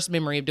my first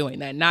memory of doing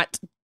that, not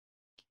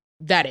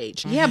that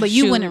age. Yeah, but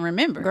you Shoot. wouldn't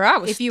remember. Girl, I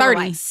was if you 30.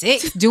 were like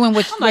 6 doing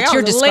what, Like, what I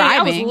you're was late.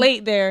 describing. I was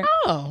late there.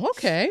 Oh,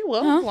 okay.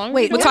 Well, Huh? as long as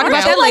Wait, you we'll don't talk about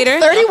work that out. later.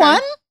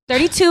 31?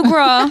 32,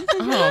 girl.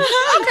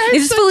 Oh, okay.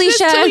 This is So Felicia.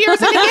 just 2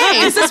 years in the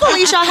game. This is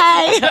Felicia.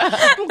 Hey.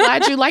 I'm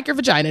glad you like your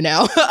vagina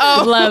now.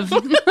 Love.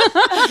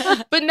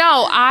 But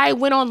no, I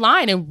went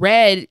online and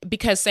read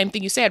because same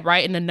thing you said,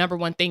 right? And the number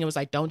one thing, it was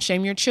like, don't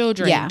shame your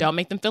children. Yeah. Don't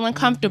make them feel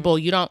uncomfortable.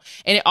 You don't.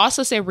 And it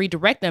also said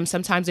redirect them.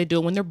 Sometimes they do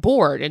it when they're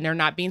bored and they're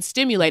not being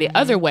stimulated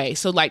other ways.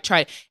 So like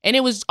try. And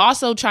it was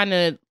also trying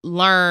to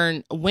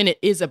learn when it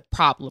is a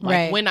problem, like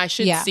Right. when I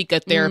should Yeah. seek a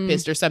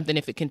therapist or something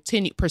if it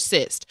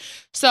persist.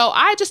 So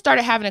I just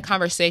started having a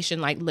conversation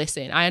like,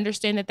 listen, I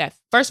understand that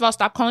first of all,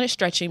 stop calling it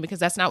stretching because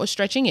that's not what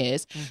stretching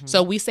is.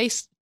 So we say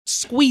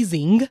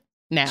squeezing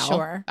now.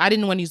 Sure. I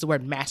didn't want to use the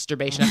word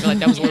masturbation. I feel like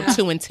that was a little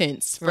too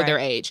intense for their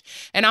age.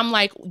 And I'm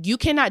like, you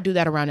cannot do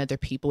that around other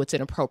people. It's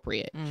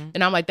inappropriate.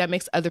 And I'm like, that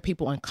makes other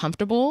people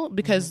uncomfortable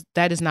because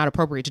that is not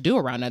appropriate to do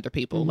around other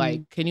people.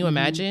 Like, can you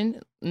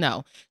imagine?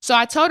 No. So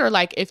I told her,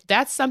 like, if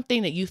that's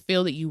something that you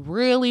feel that you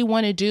really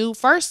want to do,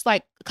 first,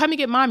 like, come and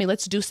get mommy.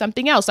 Let's do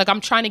something else. Like,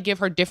 I'm trying to give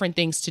her different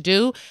things to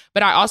do.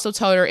 But I also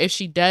told her if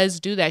she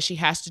does do that, she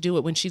has to do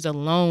it when she's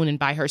alone and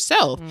by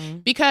herself.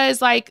 Because,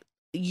 like,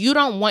 you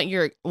don't want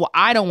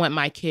I don't want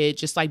my kid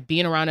just like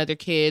being around other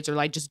kids or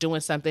like just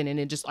doing something and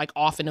then just like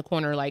off in the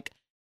corner, like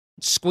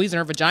squeezing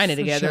her vagina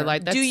together. sure.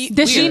 Like, that's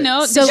Does she weird.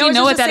 know? So- Does she I was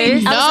know what just that saying-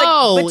 is? I was like,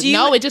 No, but do you-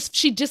 no,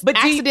 she just but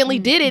do you- accidentally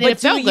did it and but it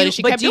felt do good you- and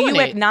she but kept do doing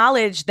you it.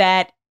 acknowledge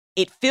that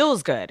it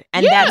feels good?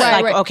 And Yeah. that's Right,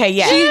 like, right. okay,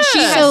 yeah. She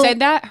has So- said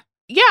that.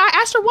 Yeah, I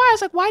asked her why. I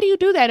was like, why do you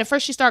do that? At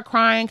first she started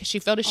crying because she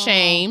felt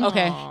ashamed.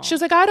 Okay. She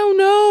was like, I don't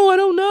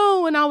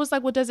know. And I was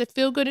like, well, does it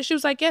feel good? And she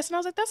was like, yes. And I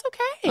was like, that's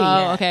okay.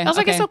 Oh, okay. I was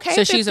like, it's okay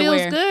So if she's it feels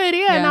aware. good.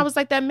 Yeah. And Yeah. I was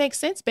like, that makes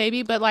sense,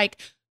 baby. But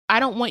like, I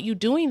don't want you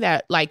doing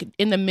that like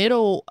in the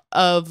middle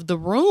of the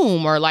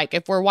room or like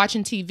if we're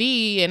watching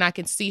TV and I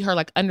can see her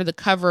like under the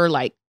cover,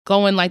 like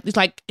going like, it's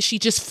like she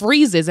just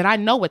freezes and I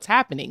know what's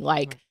happening.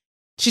 Like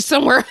she's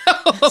somewhere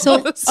else. So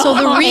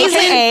the reason,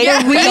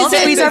 AKA, the we don't reason,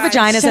 squeeze our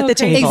vaginas at the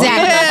table.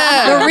 exactly.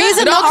 Yeah. The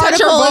reason Don't the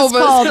touch our article is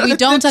vulvas. called "We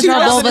Don't Touch Our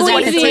Don't Vulvas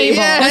at the squeeze. Table"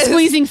 Yeah. No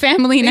squeezing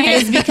family night.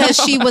 is because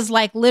she was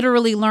like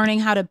literally learning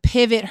how to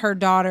pivot her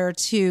daughter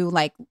to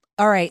like,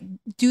 all right,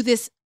 do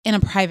this in a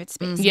private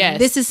space. Yes.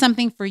 This is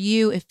something for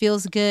you. It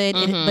feels good,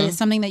 Mhm. but it's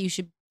something that you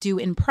should do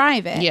in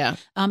private. Yeah.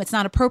 It's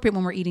not appropriate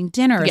when we're eating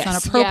dinner. It's Yes.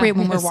 not appropriate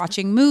when we're Yes.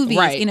 watching movies.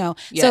 Right. You know.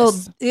 Yes. So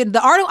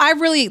the article I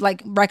really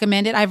like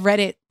recommend it. I've read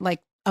it like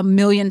a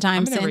million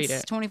times I'm gonna since read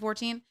it.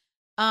 2014.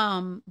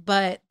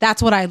 But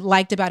that's what I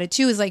liked about it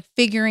too, is like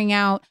figuring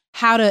out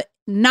how to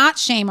not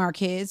shame our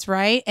kids,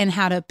 right? And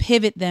how to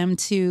pivot them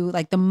to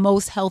like the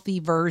most healthy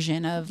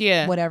version of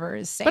Yeah. whatever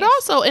is safe. But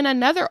also in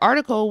another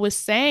article was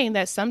saying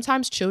that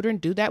sometimes children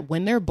do that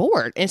when they're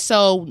bored. And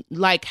so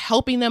like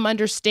helping them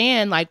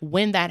understand like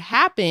when that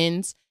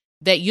happens,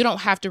 that you don't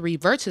have to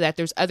revert to that.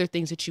 There's other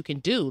things that you can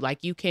do. Like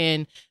you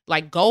can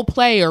like go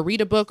play or read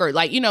a book or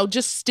like, you know,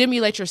 just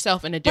stimulate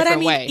yourself in a But different I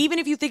mean, way. even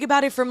if you think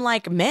about it from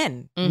like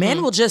men, Mhm.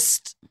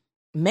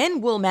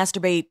 men will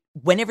masturbate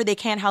whenever they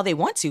can, how they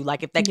want to.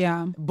 Like if like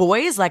yeah.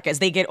 boys, like as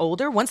they get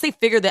older, once they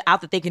figure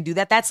out that they can do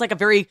that, that's like a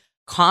very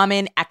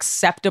common,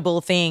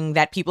 acceptable thing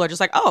that people are just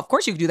like, oh, of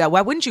course you can do that.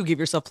 Why wouldn't you give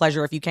yourself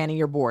pleasure if you can and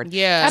you're bored?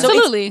 yeah. So it's-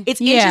 Absolutely. It's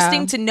Yeah.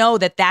 interesting to know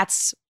that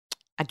that's,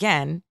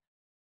 again,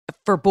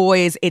 for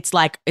boys, it's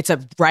like it's a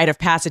rite of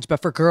passage,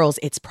 but for girls,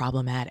 it's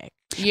problematic.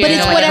 Yeah. But it's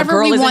like, if a whatever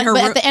girl we is in want. her But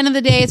room- at the end of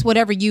the day, it's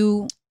whatever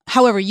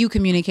however you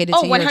communicate it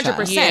Oh, to your 100%.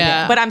 child.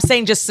 Yeah. But I'm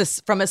saying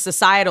just from a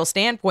societal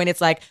standpoint,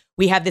 it's like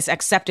we have this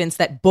acceptance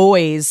that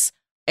boys,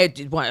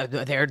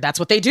 that's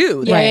what they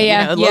do. Yeah, They,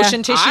 yeah, you know, yeah.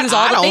 lotion tissues, I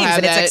all the don't things, have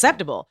and it's that.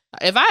 acceptable.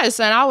 If I had a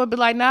son, I would be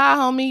like, nah,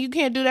 homie, you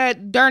can't do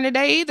that during the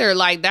day either.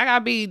 Like that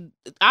gotta be,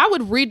 I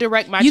would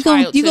redirect my You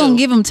child gonna too.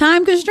 give them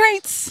time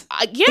constraints.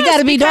 Yes, It got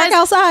to be dark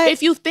because outside.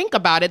 If you think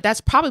about it, that's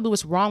probably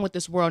what's wrong with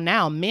this world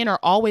now. Men are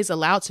always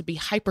allowed to be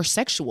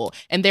hypersexual,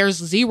 and there's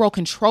zero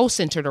control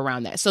centered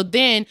around that. So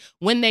then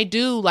when they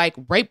do like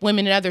rape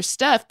women and other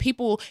stuff,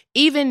 people,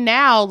 even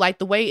now, like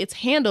the way it's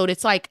handled,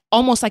 it's like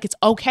almost like it's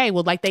okay.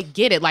 Well, like they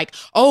get it. Like,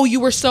 oh, you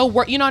were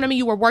so you know what I mean?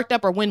 You were worked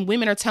up. Or when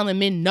women are telling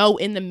men no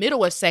in the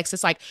middle of sex,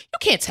 it's like, you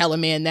can't tell a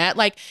man that.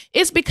 Like,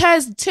 it's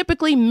because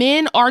typically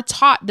men are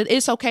taught that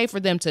it's okay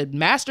for them to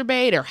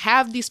masturbate or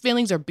have these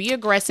feelings or be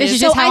aggressive. This is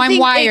just So how I I'm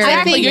think- wired.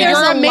 exactly, think you're there's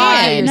a a man.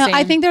 lot. No, You're I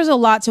saying. think there's a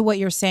lot to what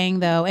you're saying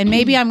though. And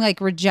maybe I'm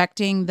like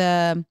rejecting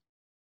the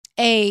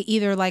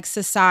either like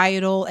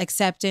societal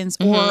acceptance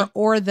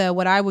or the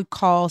what I would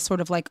call sort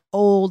of like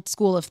old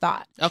school of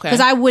thought. Okay. Because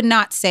I would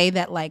not say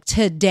that like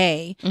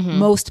today Mhm.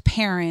 most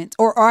parents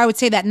or I would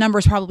say that number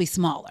is probably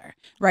smaller,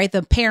 right?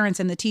 The parents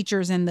and the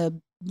teachers and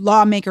the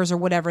lawmakers or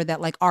whatever that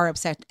like are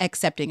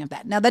accepting of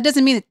that. Now that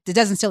doesn't mean it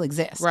doesn't still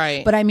exist.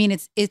 Right. But I mean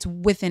it's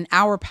within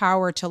our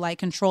power to like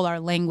control our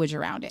language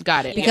around it.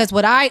 Got it. Because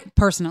what I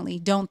personally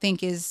don't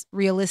think is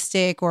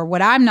realistic or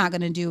what I'm not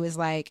going to do is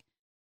like,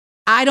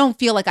 I don't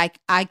feel like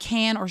I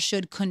can or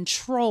should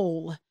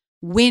control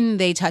when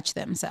they touch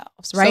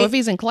themselves, right? So if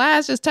he's in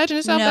class just touching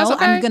himself, no, that's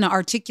okay. I'm going to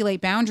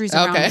articulate boundaries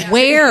around Okay.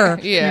 where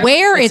Yeah.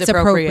 where It's it's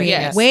appropriate, appropriate,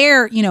 yes.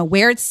 where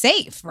where it's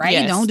safe, right?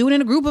 Yes. Don't do it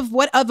in a group of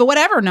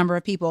whatever number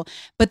of people.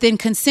 But then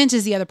consent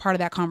is the other part of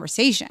that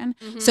conversation.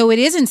 So it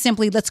isn't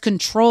simply let's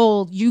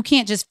control. You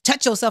can't just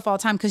touch yourself all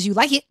the time because you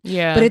like it.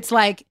 Yeah. But it's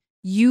like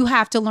you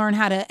have to learn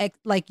how to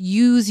like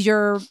use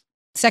your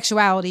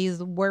sexuality is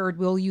the word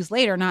we'll use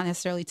later, not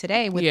necessarily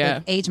today with Yeah.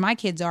 the age my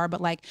kids are,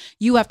 but like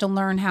you have to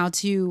learn how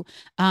to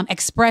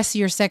express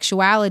your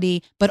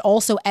sexuality, but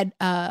also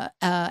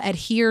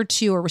adhere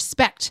to or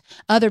respect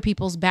other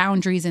people's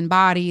boundaries and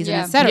bodies Yeah.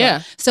 and et cetera.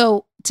 Yeah.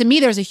 So to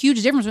me, there's a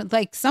huge difference with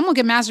like someone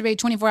can masturbate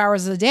 24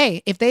 hours a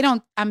day. If they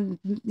don't,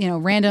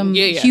 random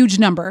Yeah. huge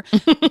number,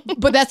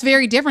 but that's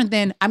very different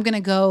than I'm going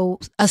to go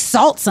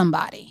assault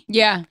somebody.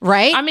 Yeah.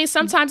 Right. I mean,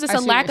 sometimes it's I a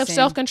see what lack you're of saying.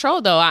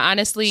 self-control, though. I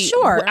honestly,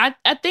 Sure. I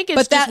think it's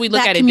but just we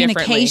look that at it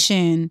differently.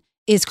 communication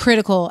is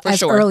critical For as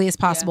sure. early as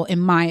possible, in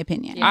my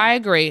opinion. Yeah. I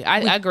agree.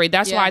 I agree.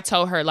 That's Yeah. why I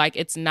told her like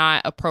it's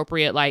not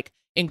appropriate like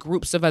in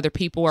groups of other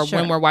people or Sure.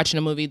 when we're watching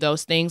a movie.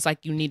 Those things like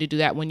you need to do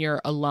that when you're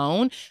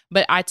alone.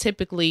 But I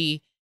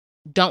typically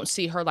don't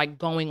see her like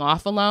going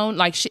off alone.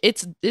 Like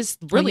it's Well,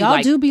 really y'all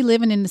like do be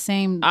living in the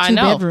same I two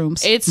know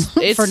bedrooms. It's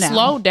for now.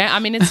 slowed down. I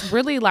mean, it's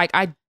really like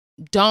I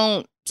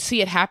don't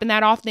see it happen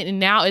that often. And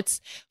now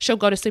she'll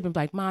go to sleep and be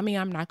like, Mommy,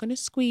 I'm not going to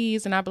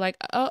squeeze. And I'll be like,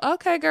 oh,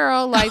 okay,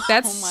 girl. Like,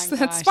 that's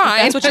fine.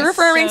 That's what you're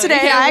referring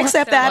today. I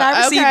accept that.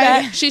 I receive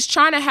that. She's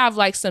trying to have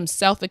like some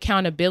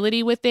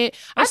self-accountability with it.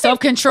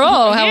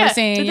 Self-control, how we're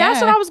saying.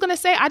 That's what I was going to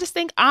say. I just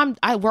think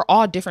we're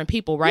all different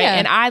people, right? Yeah.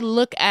 And I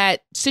look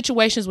at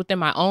situations within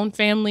my own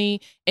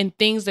family and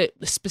things that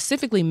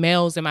specifically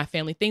males in my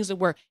family, things that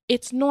were,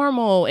 it's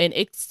normal and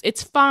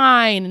it's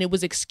fine and it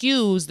was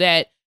excused,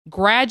 that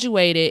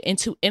graduated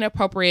into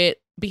inappropriate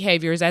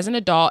behaviors as an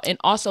adult and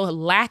also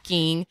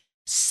lacking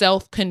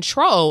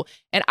self-control.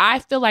 And I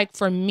feel like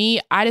for me,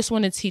 I just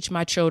want to teach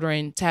my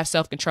children to have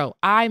self-control.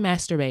 I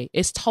masturbate.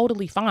 It's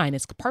totally fine.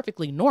 It's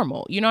perfectly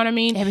normal. You know what I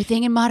mean?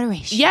 Everything in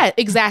moderation. Yeah,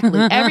 exactly.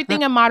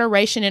 Everything in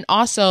moderation. And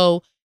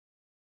also,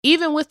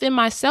 even within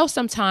myself,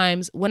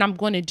 sometimes when I'm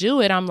going to do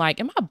it, I'm like,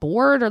 am I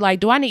bored? Or like,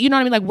 do I need, you know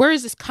what I mean? Like, where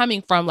is this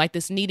coming from? Like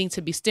this needing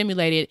to be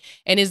stimulated.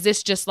 And is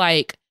this just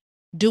like,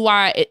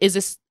 is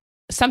this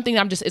something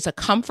it's a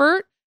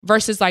comfort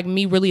versus like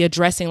me really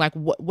addressing like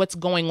what's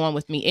going on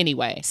with me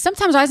anyway?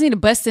 Sometimes I just need to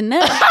bust a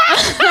nut.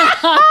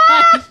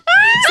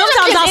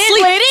 Sometimes I'll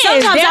sleep.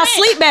 Sometimes I'll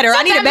sleep better.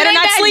 I need a better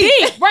night's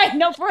sleep. Right?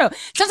 No, for real.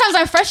 Sometimes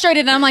I'm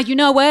frustrated and I'm like, you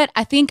know what?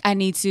 I think I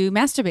need to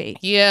masturbate.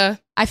 Yeah.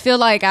 I feel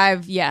like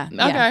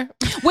Okay.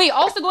 Wait,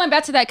 also going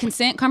back to that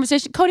consent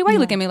conversation, Cody, why you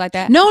looking at me like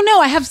that? No,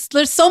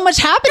 there's so much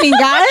happening,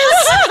 guys.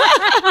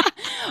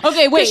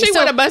 Okay, wait. She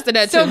would have busted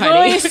that too, so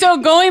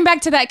honey. going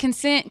back to that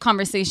consent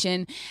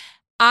conversation,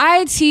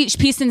 I teach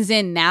peace and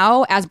zen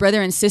now as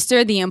brother and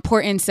sister the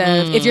importance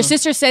of if your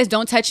sister says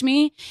don't touch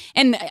me,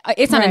 and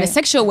it's not in a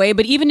sexual way,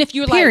 but even if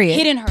you're like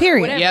hitting her, or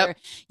whatever,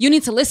 you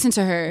need to listen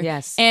to her.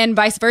 Yes. And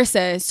vice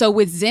versa. So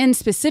with Zen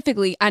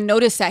specifically, I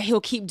noticed that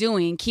he'll keep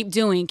doing.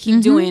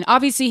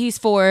 Obviously he's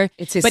 4.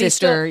 It's his but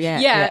sister.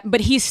 He's Still,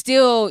 but he's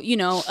still,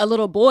 a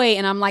little boy.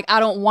 And I'm like, I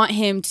don't want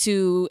him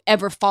to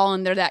ever fall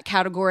under that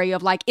category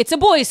of like, it's a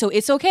boy, so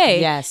it's okay.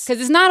 Yes.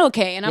 Because it's not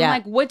okay. And I'm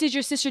like, what did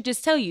your sister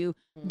just tell you?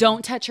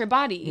 Don't touch her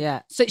body.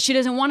 Yeah. So she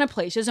doesn't want to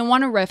play. She doesn't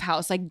want a rough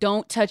house. Like,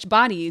 don't touch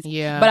bodies.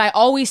 Yeah. But I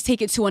always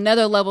take it to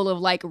another level of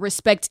like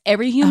respect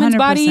every human's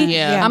body.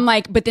 Yeah. I'm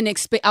like, but then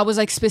I was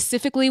like,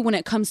 specifically when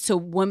it comes to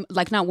women,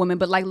 like not women,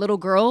 but like little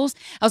girls,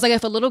 I was like,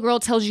 if a little girl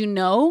tells you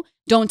no,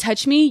 don't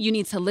touch me, you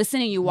need to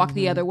listen and you walk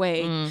the other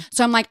way.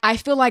 So I'm like, I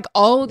feel like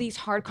all these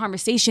hard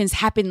conversations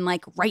happen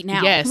like right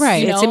now. Yes.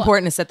 Right. It's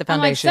important to set the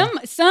foundation. I'm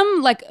like,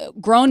 some like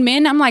grown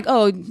men, I'm like,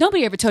 oh,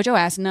 nobody ever told your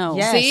ass no.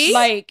 Yes. See?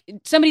 Like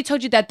somebody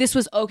told you that this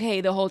was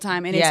okay the whole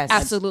time and Yes. it's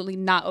absolutely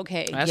not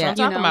okay. That's what I'm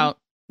talking about.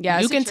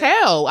 Yeah, You can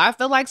tell. I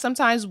feel like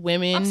sometimes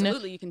women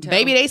Absolutely, you can tell.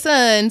 baby they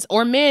sons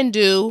or men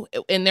do,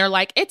 and they're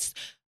like, it's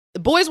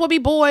boys will be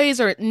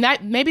boys, or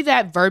not. Maybe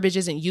that verbiage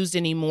isn't used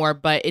anymore,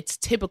 but it's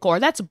typical, or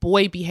that's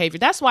boy behavior.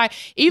 That's why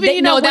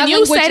even when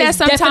you say that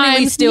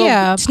sometimes, still,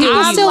 Yeah. still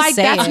I'm still like,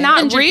 say that's it.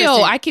 not 100%.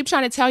 real. I keep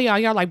trying to tell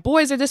y'all like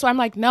boys are this way. I'm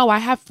like, no, I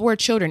have 4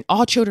 children.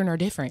 All children are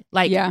different.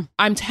 Like,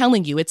 I'm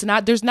telling you,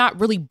 there's not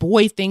really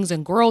boy things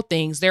and girl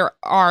things. There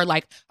are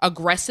like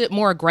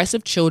more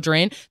aggressive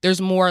children. There's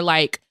more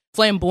like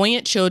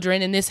flamboyant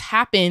children, and this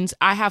happens.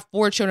 I have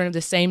 4 children of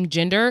the same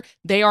gender.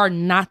 They are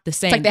not the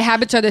same. It's like the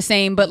habits are the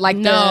same, but like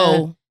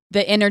the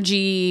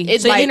energy.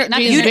 It's like, the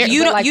energy.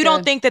 You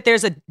don't think that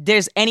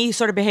there's any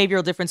sort of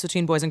behavioral difference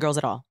between boys and girls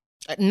at all?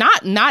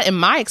 Not in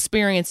my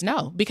experience,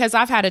 no. Because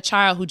I've had a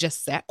child who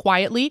just sat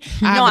quietly.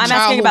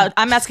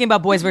 I'm asking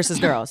about boys versus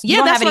girls. Yeah, you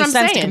don't that's have any what I'm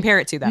sense saying. to compare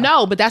it to, though.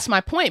 No, but that's my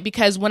point.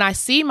 Because when I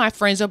see my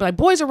friends, they'll be like,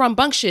 boys are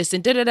rambunctious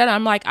and da-da-da.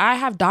 I'm like, I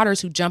have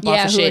daughters who jump off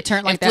of who are shit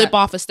turned like and flip that.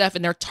 off of stuff,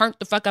 and they're turned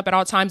the fuck up at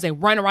all times. They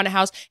run around the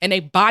house and they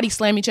body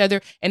slam each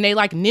other, and they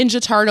like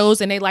Ninja Turtles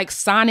and they like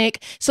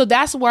Sonic. So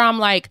that's where I'm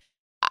like,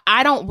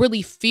 I don't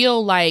really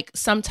feel like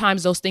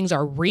sometimes those things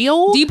are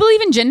real. Do you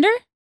believe in gender?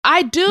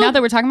 I do. Now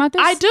that we're talking about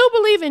this? I do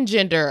believe in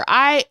gender.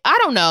 I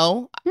don't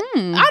know.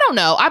 I don't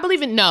know. I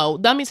believe in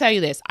Let me tell you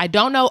this. I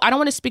don't know. I don't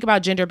want to speak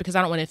about gender because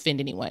I don't want to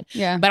offend anyone.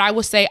 Yeah. But I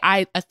will say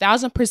I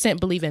 1,000%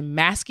 believe in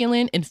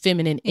masculine and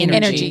feminine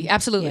energy.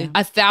 Absolutely.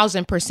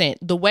 1,000%.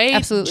 The way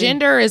Absolutely.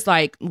 gender is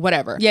like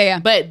whatever. Yeah.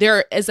 But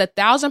there is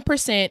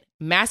 1,000%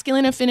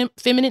 masculine and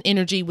feminine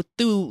energy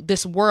through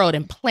this world,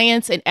 and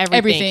plants and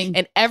everything.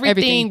 And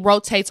everything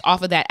rotates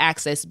off of that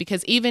axis,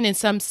 because even in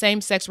some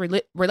same-sex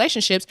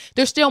relationships,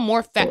 there's still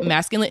more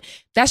masculine.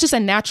 That's just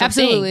a natural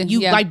Absolutely.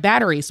 thing. Like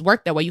batteries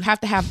work that way. You have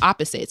to have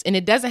opposites, and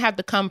it doesn't have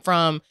to come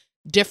from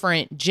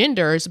different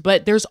genders,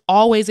 but there's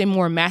always a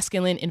more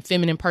masculine and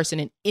feminine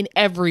person in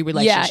every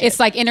relationship. Yeah, it's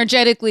like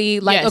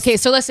energetically, like, Yes. okay,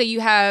 so let's say you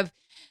have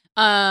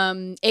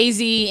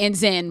AZ and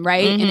Zen,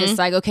 right? And it's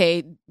like,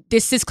 okay,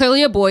 this is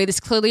clearly a boy, this is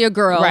clearly a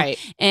girl. Right.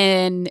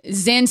 And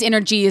Zen's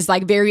energy is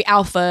like very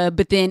alpha,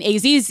 but then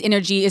AZ's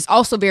energy is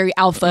also very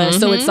alpha.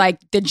 So it's like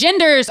the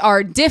genders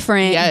are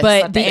different, Yes,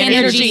 but the energy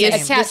energy is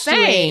is attached the to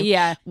it. same.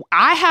 Yeah.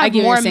 I have get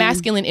what more you're saying.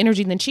 masculine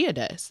energy than Chia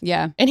does.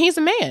 Yeah. And he's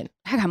a man.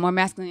 I got more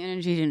masculine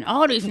energy than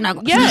all these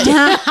knuckles.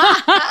 Yeah.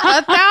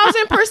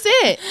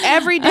 1,000%.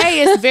 Every day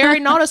is very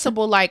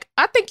noticeable. Like,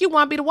 I think you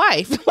want to be the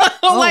wife.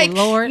 Like,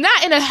 Lord.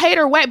 not in a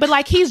hater way, but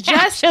like he's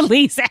just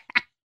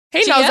He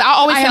knows. I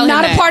always I tell am him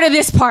not that. a part of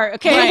this part.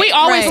 Okay, Well, we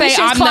always Right. say She's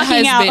I'm the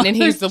clocking husband out. and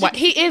he's the wife.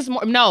 He is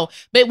more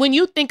but when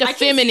you think of I can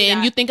see feminine,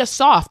 that. you think of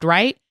soft,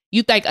 right?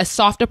 You think a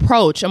soft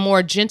approach, a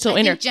more gentle I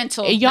think inner.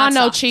 gentle, Y'all not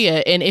know soft. Chia,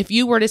 and if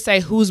you were to say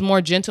who's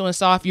more gentle and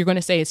soft, you're going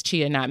to say it's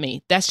Chia, not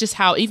me. That's just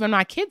how even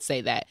my kids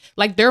say that.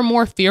 Like they're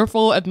more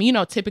fearful of me. You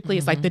know, typically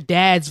it's like the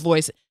dad's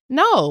voice.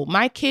 No,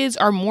 my kids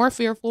are more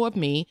fearful of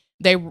me.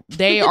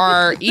 They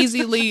are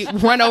easily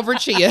run over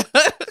Chia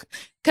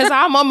because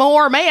I'm a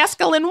more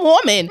masculine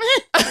woman.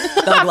 I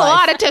have a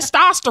lot of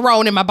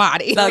testosterone in my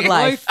body. Thug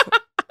life.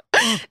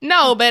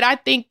 No, but I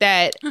think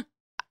that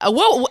I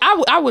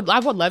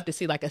would love to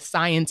see like a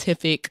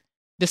scientific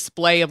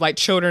display of like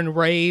children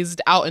raised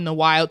out in the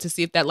wild to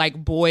see if that like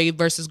boy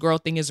versus girl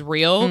thing is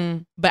real.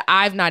 Mm. But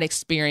I've not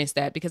experienced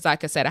that because,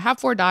 like I said, I have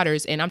 4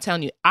 daughters, and I'm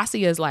telling you, Asia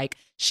is like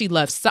she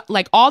loves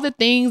like all the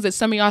things that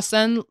some of y'all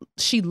son.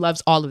 She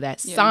loves all of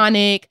that. Yeah.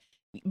 Sonic,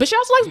 but she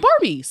also likes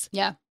Barbies.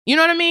 Yeah. You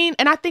know what I mean?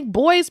 And I think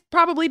boys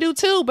probably do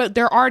too, but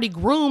they're already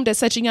groomed at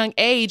such a young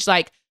age.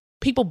 Like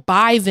people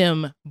buy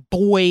them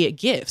boy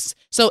gifts.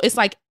 So it's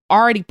like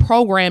already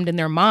programmed in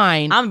their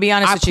mind. I'm gonna be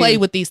honest I with play you.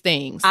 with these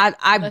things. I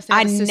Unless they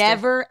have a sister.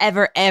 never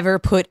ever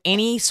put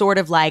any sort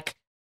of like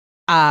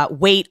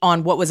weight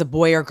on what was a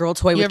boy or girl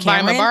toy You with ever buy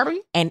him a Cameron.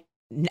 Barbie? And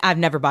I've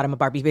never bought him a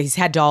Barbie, but he's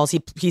had dolls.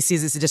 He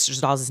sees his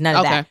sister's dolls. It's none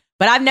of Okay. that.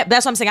 But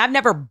that's what I'm saying. I've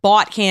never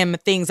bought him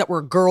things that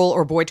were girl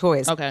or boy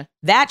toys. Okay.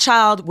 That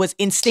child was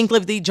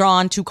instinctively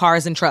drawn to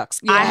cars and trucks.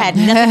 I Yeah. had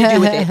nothing to do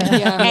with it.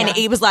 Yeah. And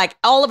it was like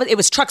all of it. It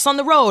was trucks on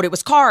the road. It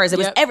was cars. It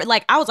was Yep.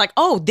 like I was like,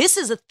 oh, this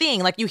is a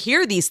thing. Like you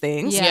hear these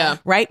things, Yeah.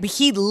 right? But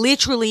he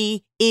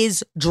literally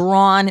is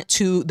drawn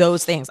to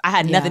those things. I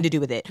had nothing to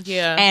do with it.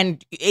 Yeah.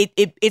 And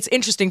it's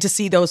interesting to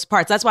see those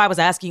parts. That's why I was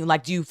asking you,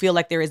 like, do you feel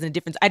like there isn't a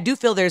difference? I do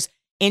feel there's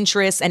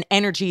interests and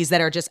energies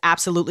that are just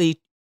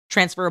absolutely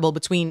transferable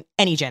between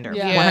any gender,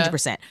 Yeah.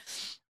 100%.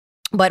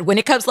 But when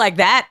it comes like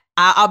that,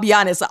 I'll be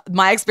honest.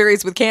 My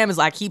experience with Cam is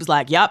like he was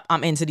like, "Yep,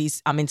 I'm into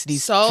these.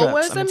 So trucks.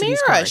 was I'm into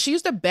these Amira. cars." She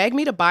used to beg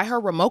me to buy her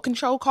remote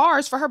control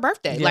cars for her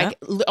birthday. Yeah. Like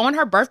on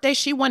her birthday,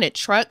 she wanted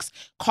trucks,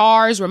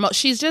 cars, remote.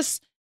 She's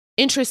just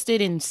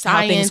interested in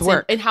science things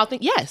work. and how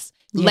things. Yes,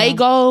 Yeah.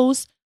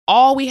 Legos.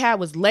 All we had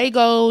was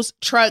Legos,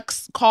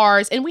 trucks,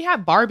 cars, and we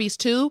had Barbies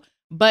too.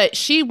 But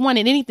she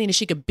wanted anything that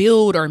she could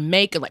build or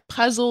make, like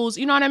puzzles.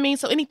 You know what I mean?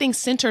 So anything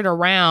centered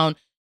around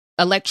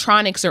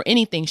electronics or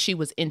anything she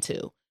was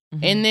into. Mhm.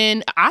 And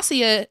then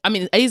Asia, I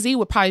mean, AZ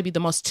would probably be the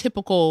most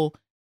typical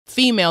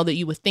female that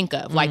you would think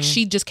of. Like Mhm.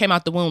 she just came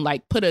out the womb,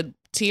 like put a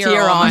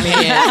tiara on my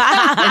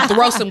head and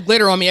throw some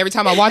glitter on me every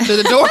time I walk through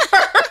the door.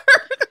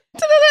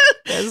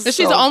 That's She's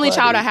so the only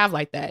child funny. I have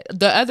like that.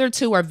 The other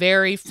two are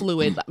very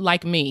fluid,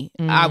 like me.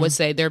 I would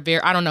say they're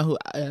very. I don't know who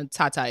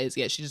Tata is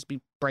yet. She just be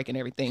breaking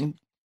everything.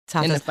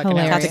 in the fucking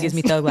hilarious. Tata gives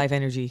me thug life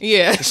energy.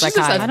 Yeah, Just like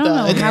she's I a I don't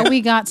know thug. how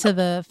we got to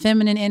the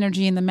feminine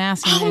energy and the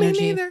masculine Oh, me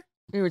energy. neither.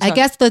 We were I talking-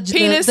 guess the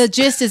Penis. the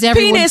gist is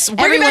everyone penis. Bring it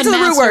back everyone to the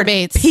root word.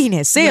 masturbates.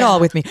 Penis. Say it Yeah. all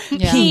with me.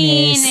 Yeah.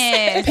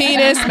 Penis.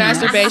 Penis,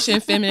 masturbation,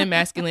 feminine,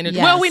 masculine. Yes.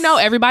 Well, we know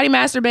everybody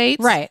masturbates,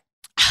 Right.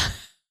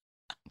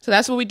 So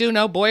that's what we do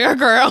know, boy or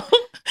girl.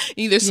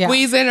 Either Yeah.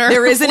 squeezing or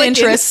There is an flicking.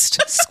 interest.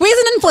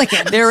 Squeezing and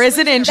flicking. There is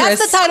an interest.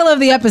 That's the title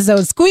of the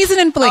episode. Squeezing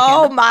and flicking.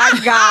 Oh my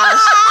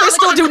gosh.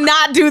 Crystal, do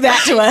not do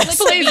that to us.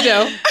 Please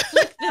do.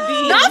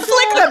 Not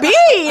flick the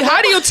bead.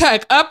 How do you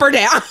tuck up or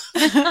down?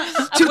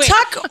 To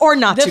tuck or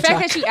not The to fact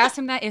tuck? that you asked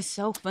him that is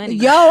so funny.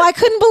 Yo, I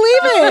couldn't believe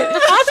it.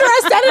 After I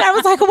said it, I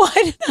was like,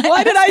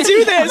 Why did I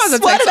do this?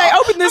 Why did I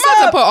open this I'm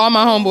about to up? put all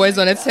my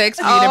homeboys on a text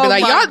feed and be Oh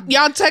like, my-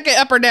 y'all tuck it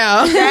up or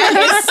down.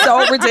 That is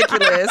so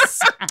ridiculous.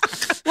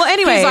 Well,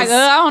 anyways, He's like,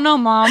 I don't know,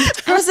 Mom.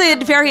 it was a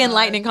very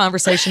enlightening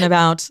conversation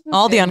about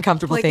all the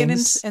uncomfortable flicking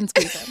things. and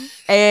squeezing.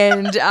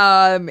 And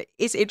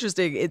it's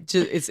interesting.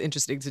 It's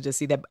interesting to just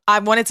see that. I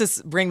wanted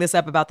to bring this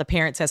up about the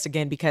parent test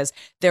again because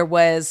there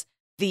was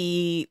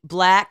the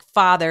black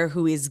father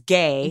who is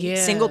gay, Yeah.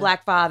 single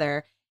black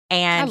father,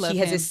 and I love he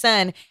has him. his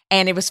son.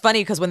 And it was funny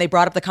because when they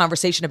brought up the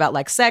conversation about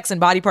like sex and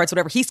body parts,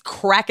 whatever, he's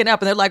cracking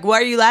up and they're like, "Why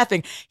are you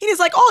laughing?" He's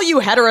like, "Oh, you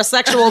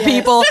heterosexual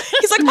people."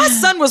 He's like, "My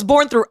son was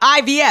born through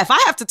IVF.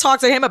 I have to talk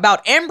to him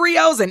about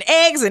embryos and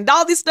eggs and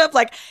all this stuff."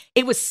 Like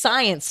it was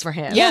science for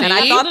him. Yeah, and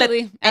I thought that, absolutely.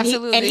 and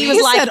Absolutely. he He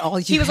was like, said all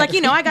you he was like,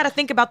 I got to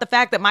think about the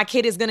fact that my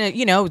kid is gonna,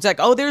 it's like,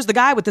 oh, there's the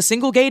guy with the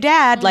single gay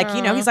dad. Like,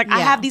 he's like, I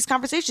Yeah. have these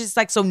conversations. It's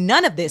like, so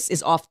none of this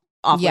is off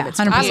Yeah, limits.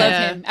 100%. I love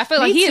Yeah. him. I feel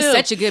Me like he is too.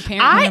 such a good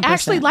parent. I 100%.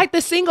 actually like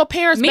the single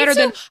parents Me better too.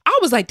 than I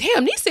was like,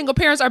 damn, these single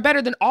parents are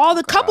better than all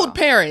the coupled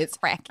parents.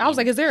 Cracking. I was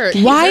like, is there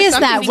Why there is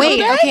something that? to Wait,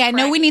 that? okay, I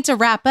know we need to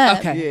wrap up.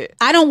 Okay.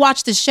 I don't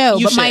watch the show,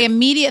 You but my should.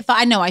 immediate thought,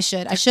 I know I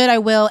should. I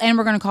will. And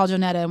we're going to call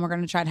Jonetta and we're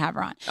going to try to have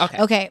her on.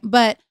 Okay. Okay.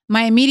 But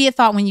my immediate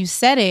thought when you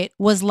said it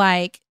was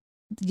like,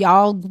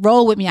 y'all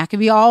roll with me. I could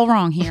be all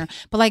wrong here.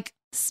 But like,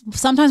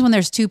 sometimes when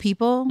there's two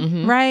people,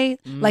 Mhm. right?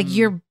 Like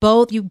you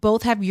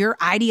both have your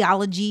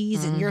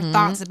ideologies and your Mhm.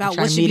 thoughts about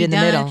Trying what to should meet be in the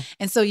done. middle.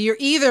 And so you're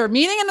either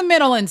meeting in the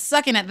middle and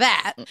sucking at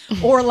that,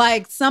 or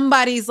like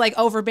somebody's like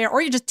overbearing,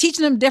 or you're just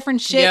teaching them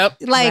different shit. Yep.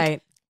 Like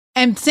Right.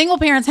 And single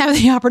parents have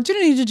the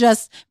opportunity to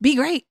just be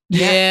great.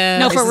 Yeah.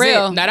 No, for This is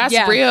real. it. No, that's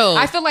Yeah. real.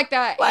 I feel like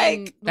that.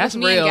 Like, that's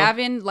with me real. and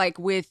Gavin, like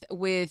with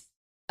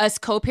us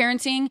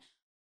co-parenting,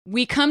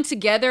 we come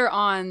together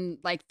on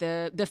like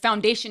the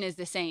foundation is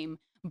the same,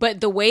 but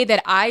the way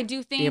that I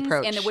do things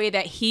approach. and the way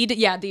that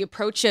the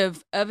approach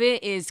of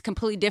it is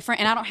completely different.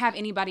 And I don't have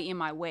anybody in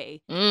my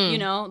way, Mm. you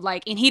know,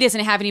 like, and he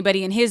doesn't have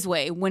anybody in his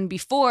way. When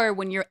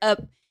you're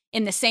up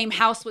in the same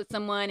house with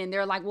someone and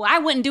they're like, well, I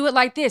wouldn't do it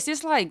like this.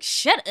 It's like,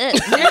 shut up.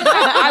 This is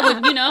how I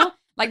would, you know,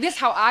 like this is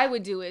how I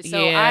would do it.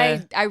 So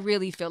Yeah. I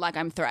really feel like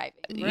I'm thriving.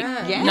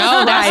 Yeah.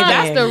 No,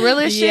 that's the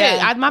realest shit.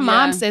 Yeah. My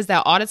mom Yeah. says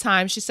that all the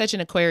time. She's such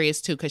an Aquarius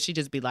too, because she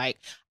just be like,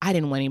 I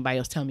didn't want anybody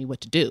else telling me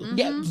what to do.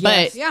 Yeah.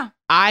 But Yeah.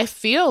 I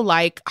feel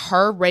like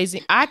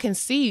I can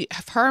see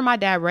if her and my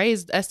dad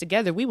raised us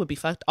together, we would be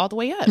fucked all the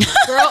way up.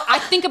 Girl, I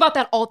think about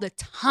that all the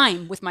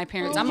time with my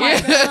parents. I'm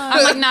like,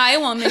 nah,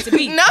 it won't meant to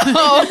be. No,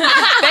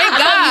 thank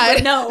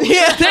God. No.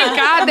 Yeah, thank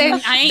God.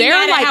 I ain't They're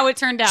mad at like how it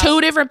turned out. two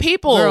different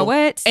people. Girl,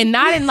 what? And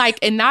not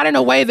in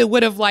a way that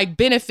would have like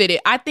benefited.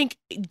 I think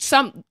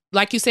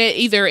like you said,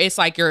 either it's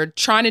like you're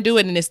trying to do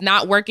it and it's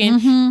not working.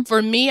 Mhm.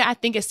 For me, I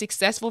think it's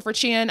successful for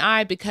Chia and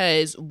I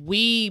because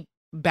we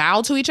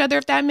bow to each other,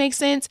 if that makes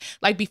sense.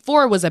 Like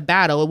before it was a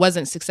battle. It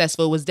wasn't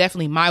successful. It was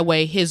definitely my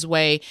way, his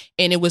way.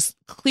 And it was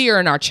clear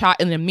in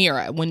in the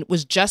mirror. When it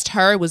was just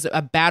her, it was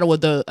a battle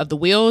of the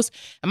wheels.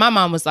 And my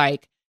mom was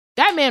like,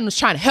 that man was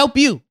trying to help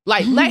you.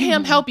 Like, let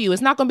him help you.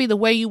 It's not going to be the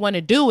way you want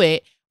to do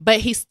it.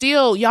 But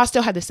y'all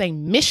still have the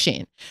same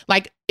mission.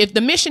 Like if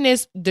the mission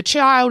is the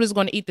child is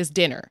going to eat this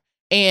dinner,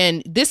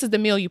 and this is the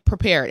meal you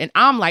prepared. And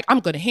I'm like, I'm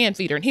going to hand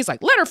feed her. And he's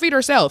like, let her feed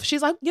herself.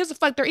 She's like, gives a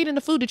fuck. They're eating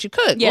the food that you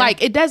cook. Yeah.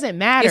 Like, it doesn't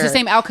matter. It's the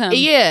same outcome.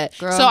 Yeah.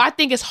 Girl. So I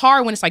think it's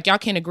hard when it's like, y'all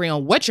can't agree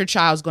on what your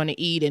child's going to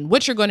eat and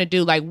what you're going to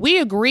do. Like, me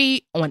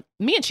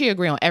and Chia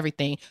agree on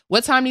everything.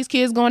 What time these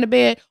kids going to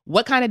bed,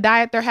 what kind of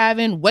diet they're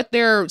having, what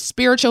their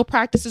spiritual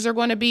practices are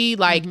going to be.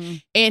 Like,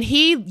 and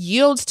he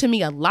yields to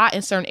me a lot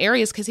in certain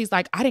areas because he's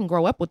like, I didn't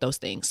grow up with those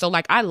things. So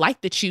like, I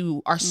like that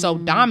you are so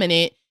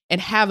dominant and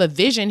have a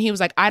vision. He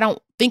was like, I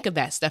don't think of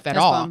that stuff at That's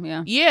all. bomb,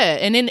 yeah. Yeah.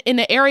 And in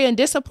the area in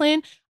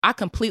discipline, I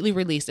completely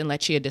released and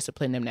let Chia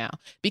discipline them now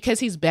because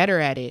he's better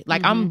at it.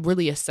 Like I'm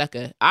really a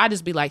sucker. I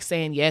just be like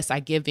saying, yes, I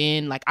give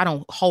in. Like I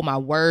don't hold my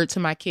word to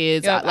my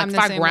kids. Yep, Like I'm if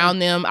the I same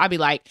ground them, I'd be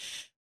like,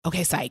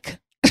 okay, psych.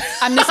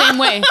 I'm the same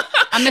way.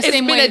 I'm the It's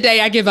same been way. a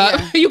day. I give up.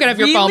 Yeah. You can have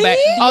your phone back.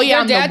 Really? Oh yeah, Your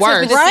I'm the dad tells me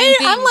worst. the same Right?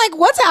 thing. I'm like,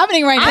 what's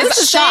happening right now? I'm It's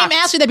the shocked. same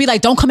answer that be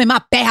like, don't come in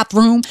my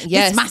bathroom.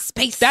 Yes. It's my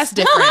space. That's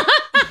different.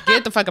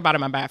 Get the fuck up out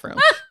of my bathroom.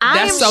 I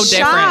That's am so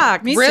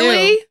shocked. different. Me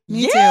Really? too.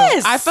 Me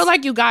Yes. I feel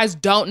like you guys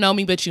don't know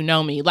me, but you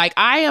know me. Like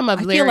I am a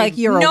I feel like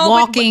you're No, a but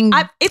walking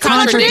it's a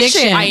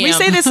contradiction. contradiction. I We am.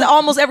 say this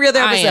almost every other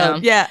I episode.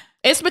 am. Yeah.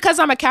 It's because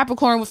I'm a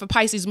Capricorn with a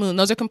Pisces moon.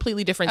 Those are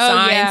completely different Oh,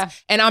 signs. yeah.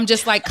 And I'm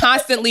just like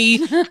constantly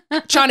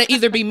trying to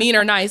either be mean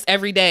or nice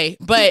every day.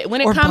 But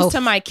when it Or comes both.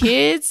 to my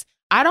kids,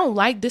 I don't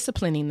like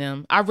disciplining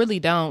them. I really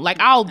don't. Like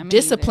I'll me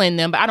discipline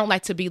them, but I don't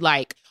like to be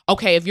like,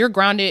 okay, if you're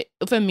grounded,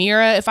 if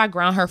Amira, if I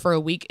ground her for a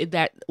week,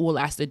 that will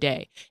last a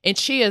day. And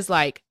she is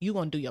like, you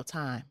gonna do your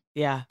time.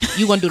 Yeah.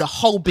 You gonna do the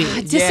whole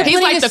bit. Disciplining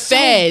He's like is the so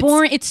feds.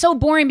 boring. It's so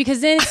boring because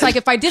then it's like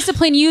if I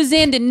discipline you,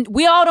 then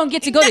we all don't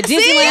get to go to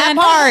Disneyland.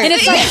 part. And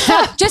it's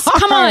like, just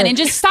come on and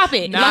just stop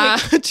it. Nah,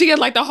 Like, she had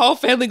like the whole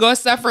family go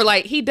suffer.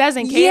 Like he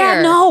doesn't care.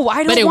 yeah, no,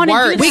 I But don't it want to do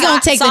works. that. We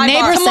gonna take the Sidebar.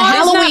 neighbors Come to on,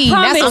 it's not Halloween. That's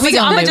promised. what we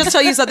I'm gonna gonna do. just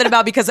tell you something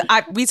about because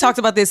we talked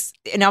about this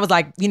and I was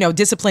like,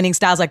 disciplining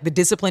styles like the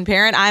disciplined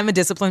parent. I'm a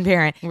disciplined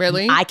parent.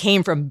 Really? I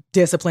came from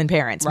disciplined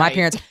parents. My Right.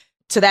 parents,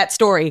 to that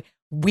story,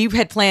 we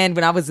had planned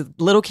when I was a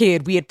little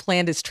kid, we had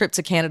planned this trip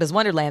to Canada's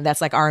Wonderland.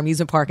 That's like our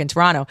amusement park in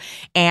Toronto.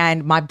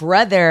 And my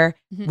brother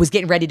was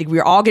getting ready to, we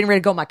were all getting ready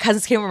to go. My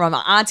cousins came over,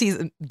 my aunties,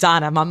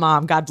 Donna, my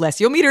mom, God bless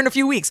you. You'll meet her in a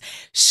few weeks.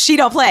 She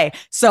don't play.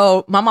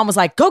 So my mom was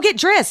like, go get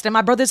dressed. And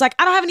my brother's like,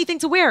 I don't have anything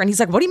to wear. And he's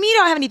like, what do you mean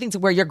I don't have anything to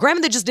wear? Your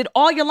grandmother just did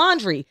all your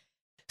laundry.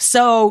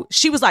 So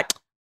she was like,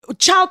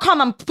 child,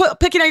 come, I'm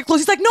picking out your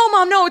clothes. He's like, no,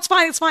 mom, no, it's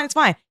fine, it's fine, it's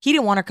fine. He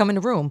didn't want her to come in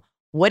the room.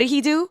 What did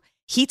he do?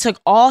 He took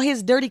all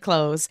his dirty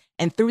clothes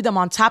and threw them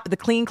on top of the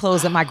clean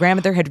clothes that my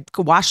grandmother had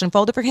washed and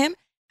folded for him.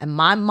 And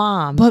my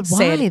mom But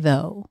said, why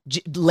though?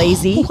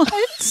 lazy, What?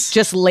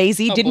 just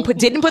lazy. Didn't put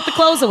the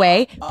clothes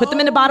away. Put them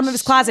in the bottom of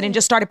his closet and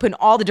just started putting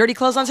all the dirty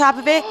clothes on top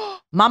of it.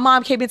 My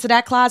mom came into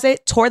that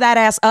closet, tore that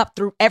ass up,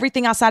 threw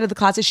everything outside of the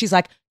closet. She's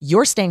like,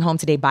 "You're staying home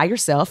today by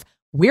yourself.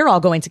 We're all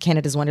going to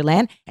Canada's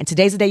Wonderland, and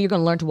today's the day you're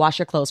going to learn to wash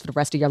your clothes for the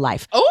rest of your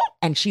life." Oh.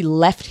 And she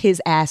left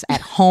his ass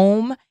at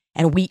home,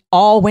 and we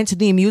all went to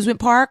the amusement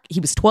park. He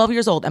was 12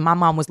 years old, and my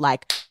mom was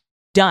like,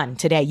 "Done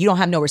today. You don't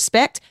have no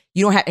respect.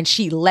 You don't have," and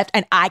she left,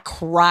 and I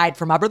cried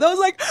for my brother. I was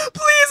like,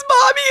 "Please,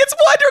 mommy, it's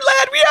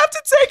Wonderland. We have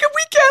to take him.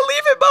 We can't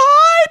leave him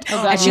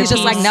behind." Oh, God, And she was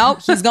just your like, peace. "No,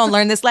 he's going to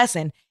learn this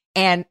lesson."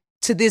 And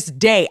to this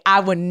day,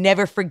 I will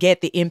never forget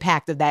the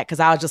impact of that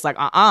because I was just like,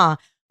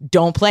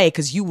 don't play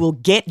because you will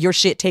get your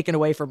shit taken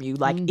away from you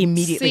like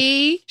immediately.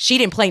 See? She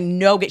didn't play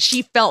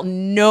she felt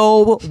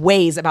no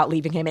ways about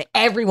leaving him. And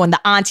everyone, the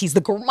aunties,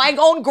 my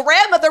own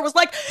grandmother was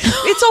like,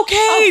 it's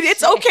okay,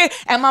 it's okay.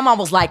 And my mom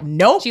was like,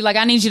 nope. She like,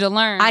 I need you to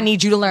learn. I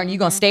need you to learn. You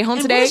gonna stay home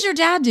And today? what does your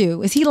dad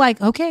do? Is he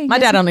like, okay? My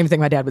dad, I don't even think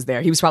my dad was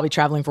there. He was probably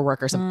traveling for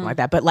work or something like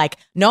that. But like,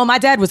 no, my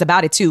dad was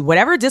about it too.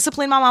 Whatever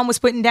discipline my mom was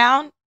putting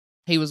down,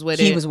 He was with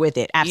it. he was with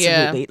it.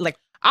 Absolutely. Like,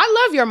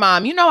 I love your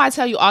mom. You know, I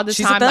tell you all the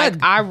She's a time, like,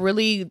 thug. I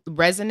really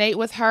resonate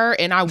with her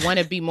and I want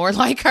to be more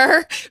like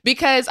her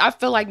because I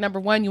feel like, number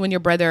one, you and your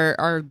brother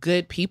are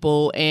good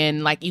people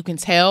and like you can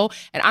tell.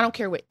 And I don't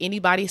care what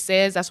anybody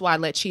says. That's why I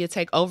let Chia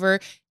take over.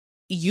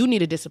 You need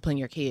to discipline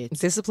your kids.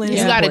 discipline You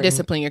is got to important.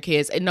 discipline your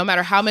kids. And no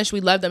matter how much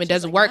we love them, it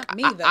doesn't work. "Not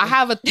me,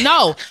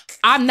 though."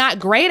 I'm not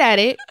great at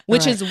it,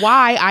 which Right. is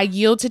why I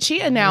yield to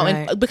Chia now.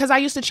 Right. And because I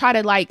used to try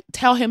to like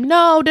tell him,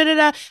 no,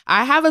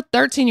 I have a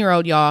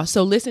 13-year-old, y'all.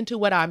 So listen to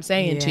what I'm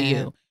saying to Yeah.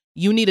 you.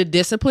 You need to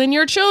discipline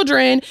your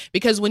children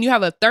because when you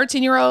have a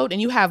 13-year-old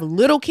and you have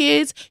little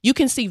kids, you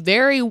can see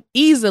very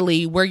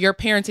easily where your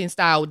parenting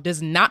style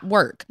does not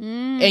work.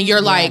 And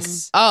you're like,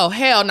 Yes. oh,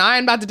 hell no, I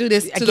ain't about to do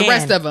this to the Again,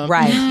 rest of them.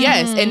 right.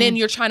 Yes. And then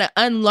you're trying to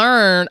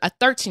unlearn a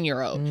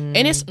 13-year-old. And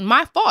it's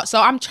my fault.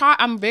 So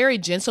I'm very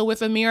gentle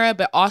with Amira,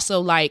 but also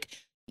like,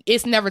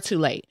 it's never too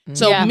late.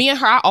 So Yeah. me and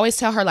her, I always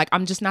tell her like,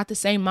 I'm just not the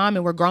same mom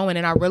and we're growing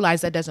and I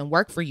realize that doesn't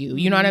work for you.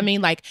 You know what I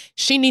mean? Like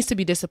she needs to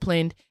be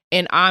disciplined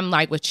and I'm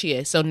like with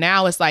Chia. So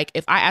now it's like,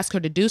 if I ask her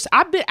to do,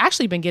 I've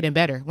been getting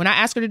better. When I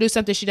ask her to do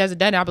something she doesn't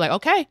done, I'll be like,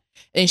 okay.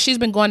 And she's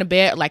been going to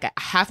bed like a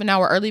half an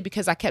hour early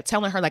because I kept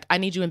telling her like, I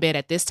need you in bed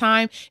at this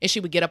time. And she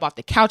would get up off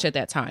the couch at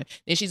that time.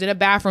 Then she's in a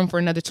bathroom for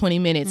another 20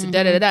 minutes and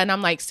And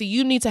I'm like, see,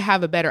 you need to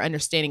have a better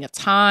understanding of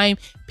time,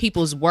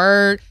 people's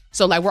word.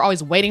 So like we're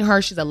always waiting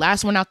her. She's the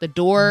last one out the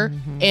door.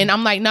 And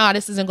I'm like, nah,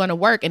 this isn't going to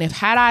work. And if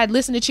had I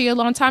listened to Chia a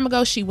long time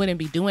ago, she wouldn't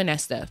be doing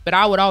that stuff. But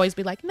I would always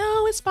be like,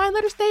 no, it's fine.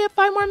 Let her stay up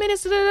 5 more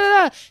minutes.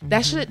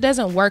 That shit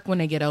doesn't work when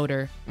they get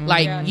older.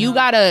 Like you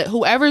gotta,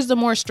 whoever's the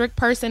more strict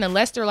person,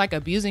 unless they're like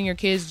abusing your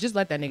kids, just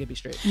let that nigga be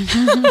strict.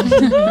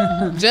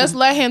 Just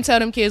let him tell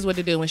them kids what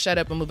to do and shut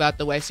up and move out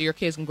the way so your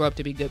kids can grow up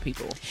to be good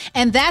people.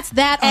 And that's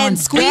that on And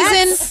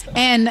squeezing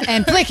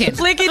and flicking.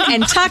 Flicking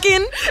and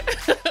tucking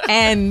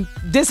and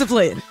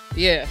discipline.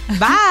 Yeah.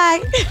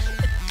 Bye.